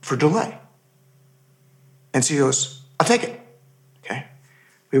for delay. And so he goes, I'll take it. Okay?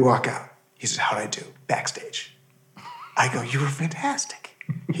 We walk out. He says, how'd I do? Backstage. I go, you were fantastic.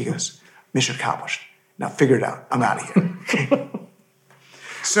 He goes, mission accomplished. Now figure it out. I'm out of here. Okay?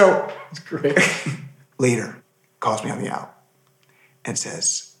 So that's great. Later, calls me on the out and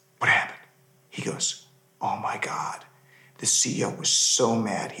says, what happened? He goes, oh my God. The CEO was so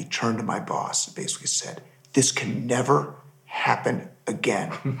mad. He turned to my boss and basically said, this can never happen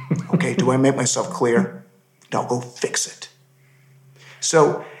again. Okay, do I make myself clear? No, go fix it.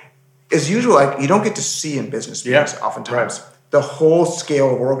 So, as usual, you don't get to see in business meetings oftentimes the whole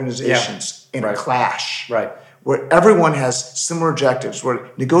scale of organizations in a clash. Right. where everyone has similar objectives,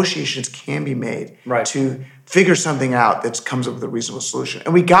 where negotiations can be made to figure something out that comes up with a reasonable solution.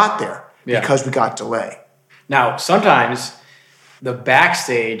 And we got there because we got delay. Now, sometimes the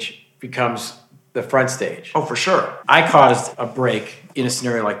backstage becomes the front stage. Oh, for sure. I caused a break in a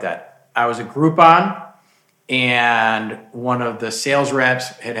scenario like that. I was a Groupon, and one of the sales reps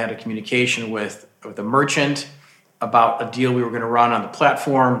had a communication with a merchant about a deal we were going to run on the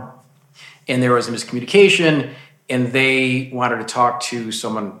platform, and there was a miscommunication, and they wanted to talk to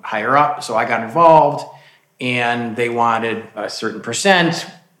someone higher up, so I got involved, and they wanted a certain percent.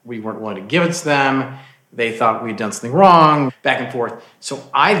 We weren't willing to give it to them. They thought we'd done something wrong, back and forth. So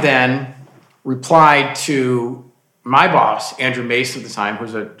I then replied to my boss, Andrew Mason at the time,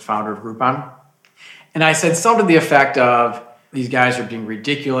 who's a founder of Groupon, and I said something to the effect of, these guys are being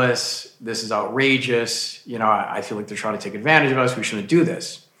ridiculous. This is outrageous. I feel like they're trying to take advantage of us. We shouldn't do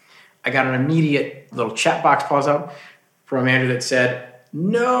this. I got an immediate little chat box pause up from Andrew that said,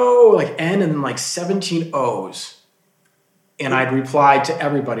 no, like N and then like 17 O's. And I'd replied to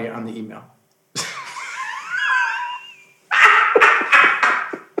everybody on the email.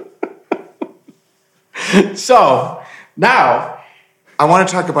 So now I want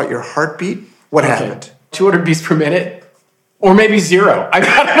to talk about your heartbeat. What happened? 200 beats per minute, or maybe 0. I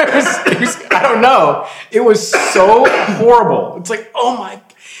don't know. It was so horrible. It's like, oh my.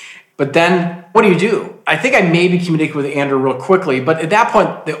 But then what do? I think I maybe communicated with Andrew real quickly, but at that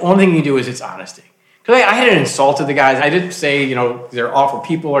point, the only thing you do is it's honesty. Because I hadn't insulted the guys. I didn't say, they're awful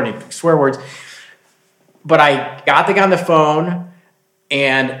people or any swear words. But I got the guy on the phone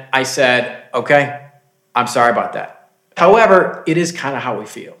and I said, okay, I'm sorry about that. However, it is kind of how we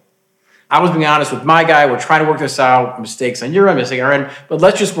feel. I was being honest with my guy. We're trying to work this out. Mistakes on your end, mistakes on our end. But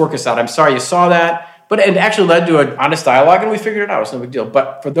let's just work this out. I'm sorry you saw that. But it actually led to an honest dialogue, and we figured it out. It's no big deal.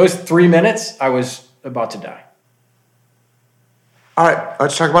 But for those 3 minutes, I was about to die. All right,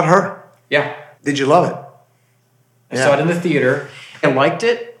 let's talk about her. Yeah. Did you love it? I saw it in the theater. I liked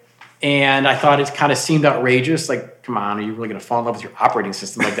it. And I thought it kind of seemed outrageous. Like, come on, are you really going to fall in love with your operating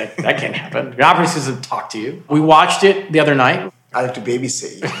system like that? That can't happen. Your operating system doesn't talk to you. We watched it the other night. I have to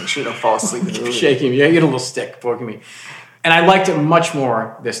babysit you. Make sure you don't fall asleep in the movie. Shaking me. You get a little stick poking me. And I liked it much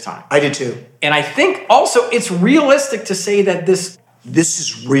more this time. I did too. And I think also it's realistic to say that this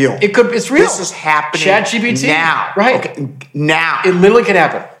is real. It's real. This is happening ChatGPT. now. Right. Okay. Now. It literally could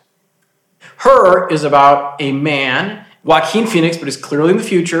happen. Her is about a man, Joaquin Phoenix, but is clearly in the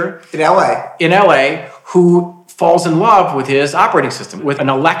future. In LA, who falls in love with his operating system, with an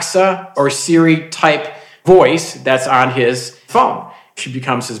Alexa or Siri type voice that's on his phone. She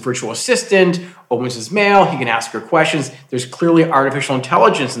becomes his virtual assistant, opens his mail, he can ask her questions. There's clearly artificial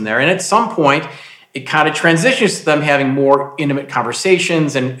intelligence in there. And at some point, it kind of transitions to them having more intimate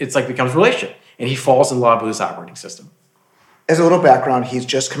conversations, and it's like becomes a relationship. And he falls in love with his operating system. As a little background, he's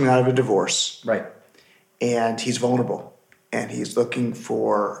just coming out of a divorce. Right. And he's vulnerable. And he's looking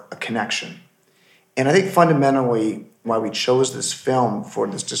for a connection. And I think fundamentally why we chose this film for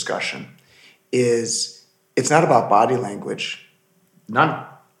this discussion is it's not about body language. None.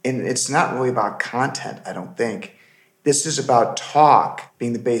 And it's not really about content, I don't think. This is about talk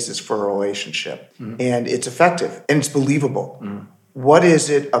being the basis for a relationship. Mm-hmm. And it's effective and it's believable. Mm-hmm. What is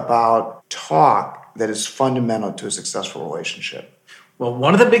it about talk that is fundamental to a successful relationship? Well,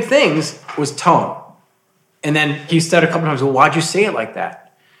 one of the big things was tone. And then he said a couple times, well, why'd you say it like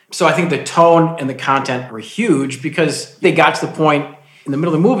that? So I think the tone and the content were huge because they got to the point in the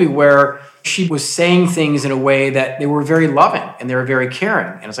middle of the movie where she was saying things in a way that they were very loving and they were very caring.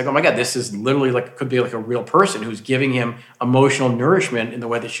 And it's like, oh my God, this is literally like, could be like a real person who's giving him emotional nourishment in the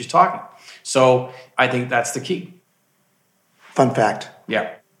way that she's talking. So I think that's the key. Fun fact.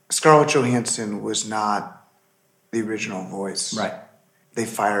 Yeah. Scarlett Johansson was not the original voice. Right. They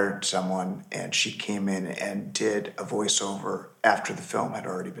fired someone and she came in and did a voiceover after the film had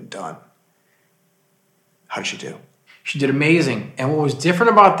already been done. How did she do? She did amazing. And what was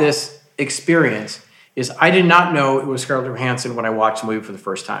different about this experience is I did not know it was Scarlett Johansson when I watched the movie for the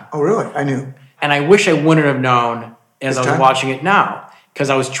first time. Oh, really? I knew. And I wish I wouldn't have known as I was watching it now because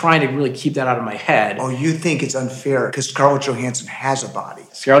I was trying to really keep that out of my head. Oh, you think it's unfair because Scarlett Johansson has a body.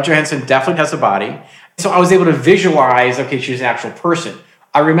 Scarlett Johansson definitely has a body. So I was able to visualize, okay, she's an actual person.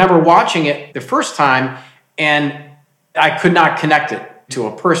 I remember watching it the first time and I could not connect it to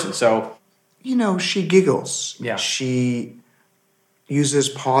a person. So, you know, she giggles. Yeah. She uses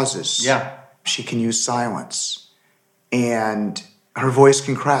pauses. Yeah. She can use silence. And her voice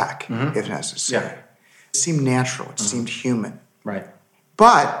can crack if necessary. Yeah. It seemed natural. It seemed human. Right.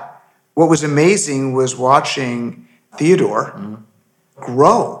 But what was amazing was watching Theodore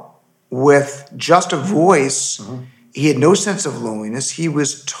grow with just a voice. He had no sense of loneliness. He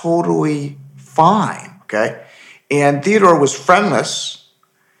was totally fine, okay? And Theodore was friendless,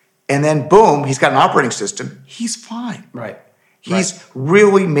 and then boom, he's got an operating system. He's fine. Right. He's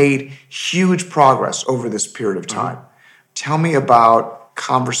really made huge progress over this period of time. Tell me about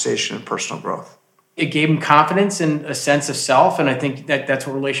conversation and personal growth. It gave him confidence and a sense of self, and I think that's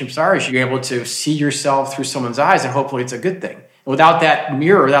what relationships are, is you're able to see yourself through someone's eyes, and hopefully it's a good thing. Without that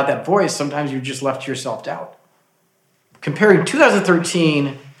mirror, without that voice, sometimes you're just left to your self-doubt. Comparing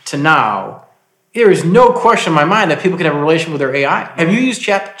 2013 to now, there is no question in my mind that people can have a relationship with their AI. Have you used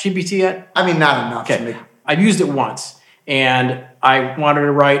ChatGPT yet? I mean, not enough. Okay. I've used it once, and I wanted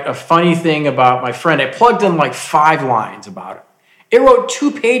to write a funny thing about my friend. I plugged in like 5 lines about it. It wrote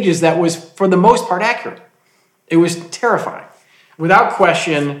 2 pages that was, for the most part, accurate. It was terrifying. Without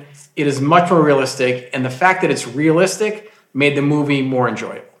question, it is much more realistic, and the fact that it's realistic made the movie more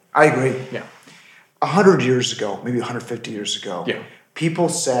enjoyable. I agree. Yeah. 100 years ago, maybe 150 years ago, Yeah. people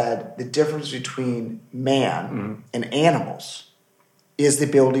said the difference between man and animals is the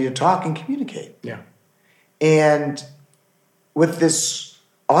ability to talk and communicate. Yeah. And with this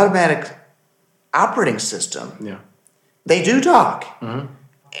automatic operating system, Yeah. they do talk. And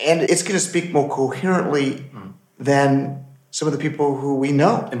it's going to speak more coherently than some of the people who we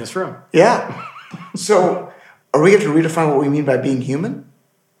know. In this room. Yeah. So are we going to redefine what we mean by being human?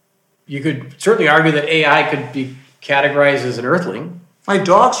 You could certainly argue that AI could be categorized as an earthling. My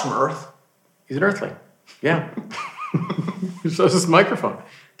dog's from Earth. He's an earthling. Yeah. So is this microphone.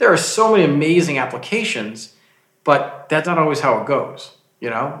 There are so many amazing applications, but that's not always how it goes. You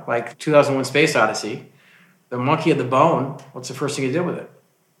know, like 2001 Space Odyssey, the monkey had the bone. What's the first thing he did with it?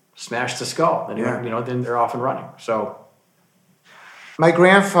 Smashed the skull. And, then they're off and running. So my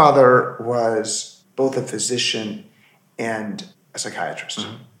grandfather was both a physician and a psychiatrist.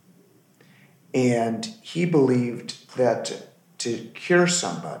 And he believed that to cure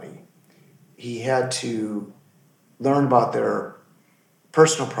somebody, he had to learn about their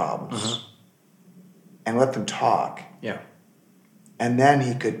personal problems and let them talk. Yeah. And then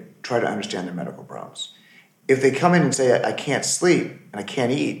he could try to understand their medical problems. If they come in and say, I can't sleep and I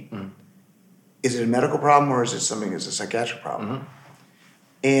can't eat, is it a medical problem or is it something that's a psychiatric problem?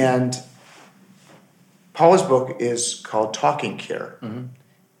 And Paula's book is called Talking Cure.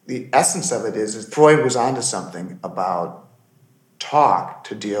 The essence of it is Freud was onto something about talk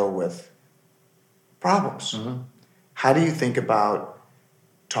to deal with problems. How do you think about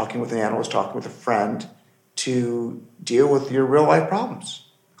talking with an analyst, talking with a friend to deal with your real life problems?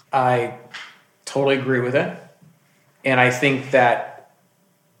 I totally agree with it. And I think that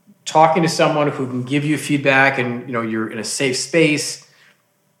talking to someone who can give you feedback and, you're in a safe space.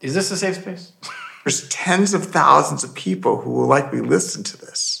 Is this a safe space? There's tens of thousands of people who will likely listen to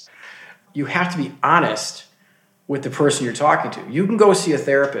this. You have to be honest with the person you're talking to. You can go see a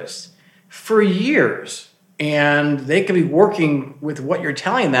therapist for years, and they can be working with what you're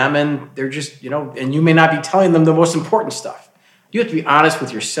telling them, and they're just, and you may not be telling them the most important stuff. You have to be honest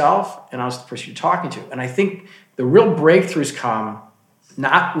with yourself and honest with the person you're talking to. And I think the real breakthroughs come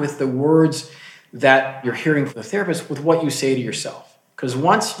not with the words that you're hearing from the therapist, with what you say to yourself. Because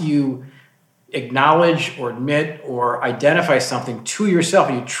once you acknowledge or admit or identify something to yourself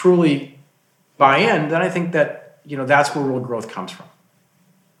and you truly buy in, then I think that, that's where real growth comes from.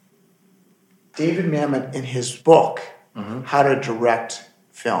 David Mamet, in his book, How to Direct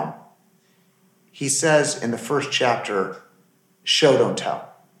Film, he says in the first chapter, show, don't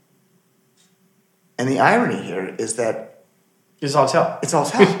tell. And the irony here is that it's all tell. It's all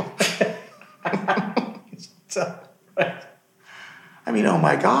tell. Right. I mean, oh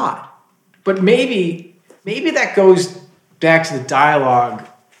my God. But maybe that goes back to the dialogue.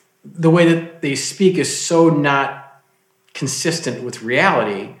 The way that they speak is so not consistent with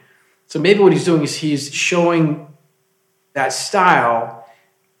reality. So maybe what he's doing is he's showing that style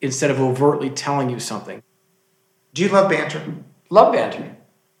instead of overtly telling you something. Do you love banter? Love banter.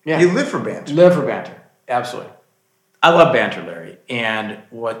 Yeah. You live for banter. Live for banter. Absolutely. I love banter, Larry. And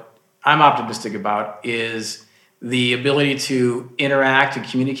what I'm optimistic about is the ability to interact and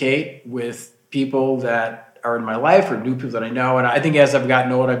communicate with people that are in my life or new people that I know. And I think as I've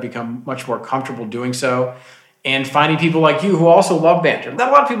gotten older, I've become much more comfortable doing so. And finding people like you who also love banter. Not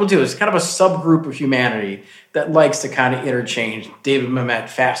a lot of people do. It's kind of a subgroup of humanity that likes to kind of interchange David Mamet,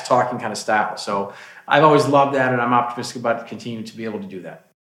 fast-talking kind of style. So I've always loved that, and I'm optimistic about continuing to be able to do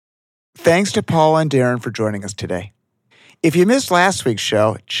that. Thanks to Paula and Darren for joining us today. If you missed last week's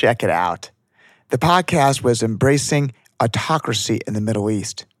show, check it out. The podcast was Embracing Autocracy in the Middle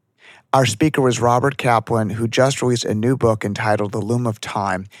East. Our speaker was Robert Kaplan, who just released a new book entitled The Loom of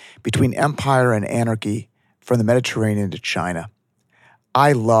Time, Between Empire and Anarchy, From the Mediterranean to China.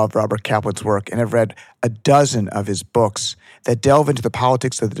 I love Robert Kaplan's work and have read a dozen of his books that delve into the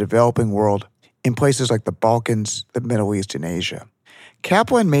politics of the developing world in places like the Balkans, the Middle East, and Asia.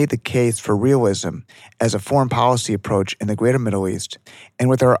 Kaplan made the case for realism as a foreign policy approach in the greater Middle East and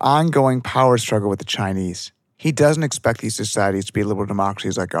with our ongoing power struggle with the Chinese. He doesn't expect these societies to be liberal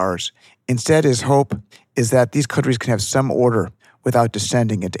democracies like ours. Instead, his hope is that these countries can have some order without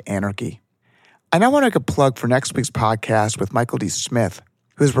descending into anarchy. I now want to make a plug for next week's podcast with Michael D. Smith,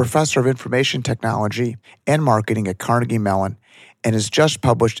 who is a professor of information technology and marketing at Carnegie Mellon and has just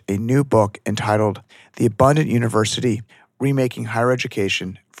published a new book entitled The Abundant University, Remaking Higher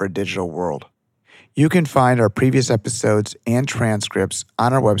Education for a Digital World. You can find our previous episodes and transcripts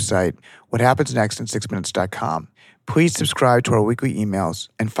on our website, whathappensnextin6minutes.com. Please subscribe to our weekly emails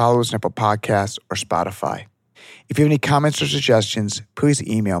and follow us on Apple Podcasts or Spotify. If you have any comments or suggestions, please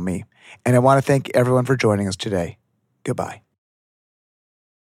email me. And I want to thank everyone for joining us today. Goodbye.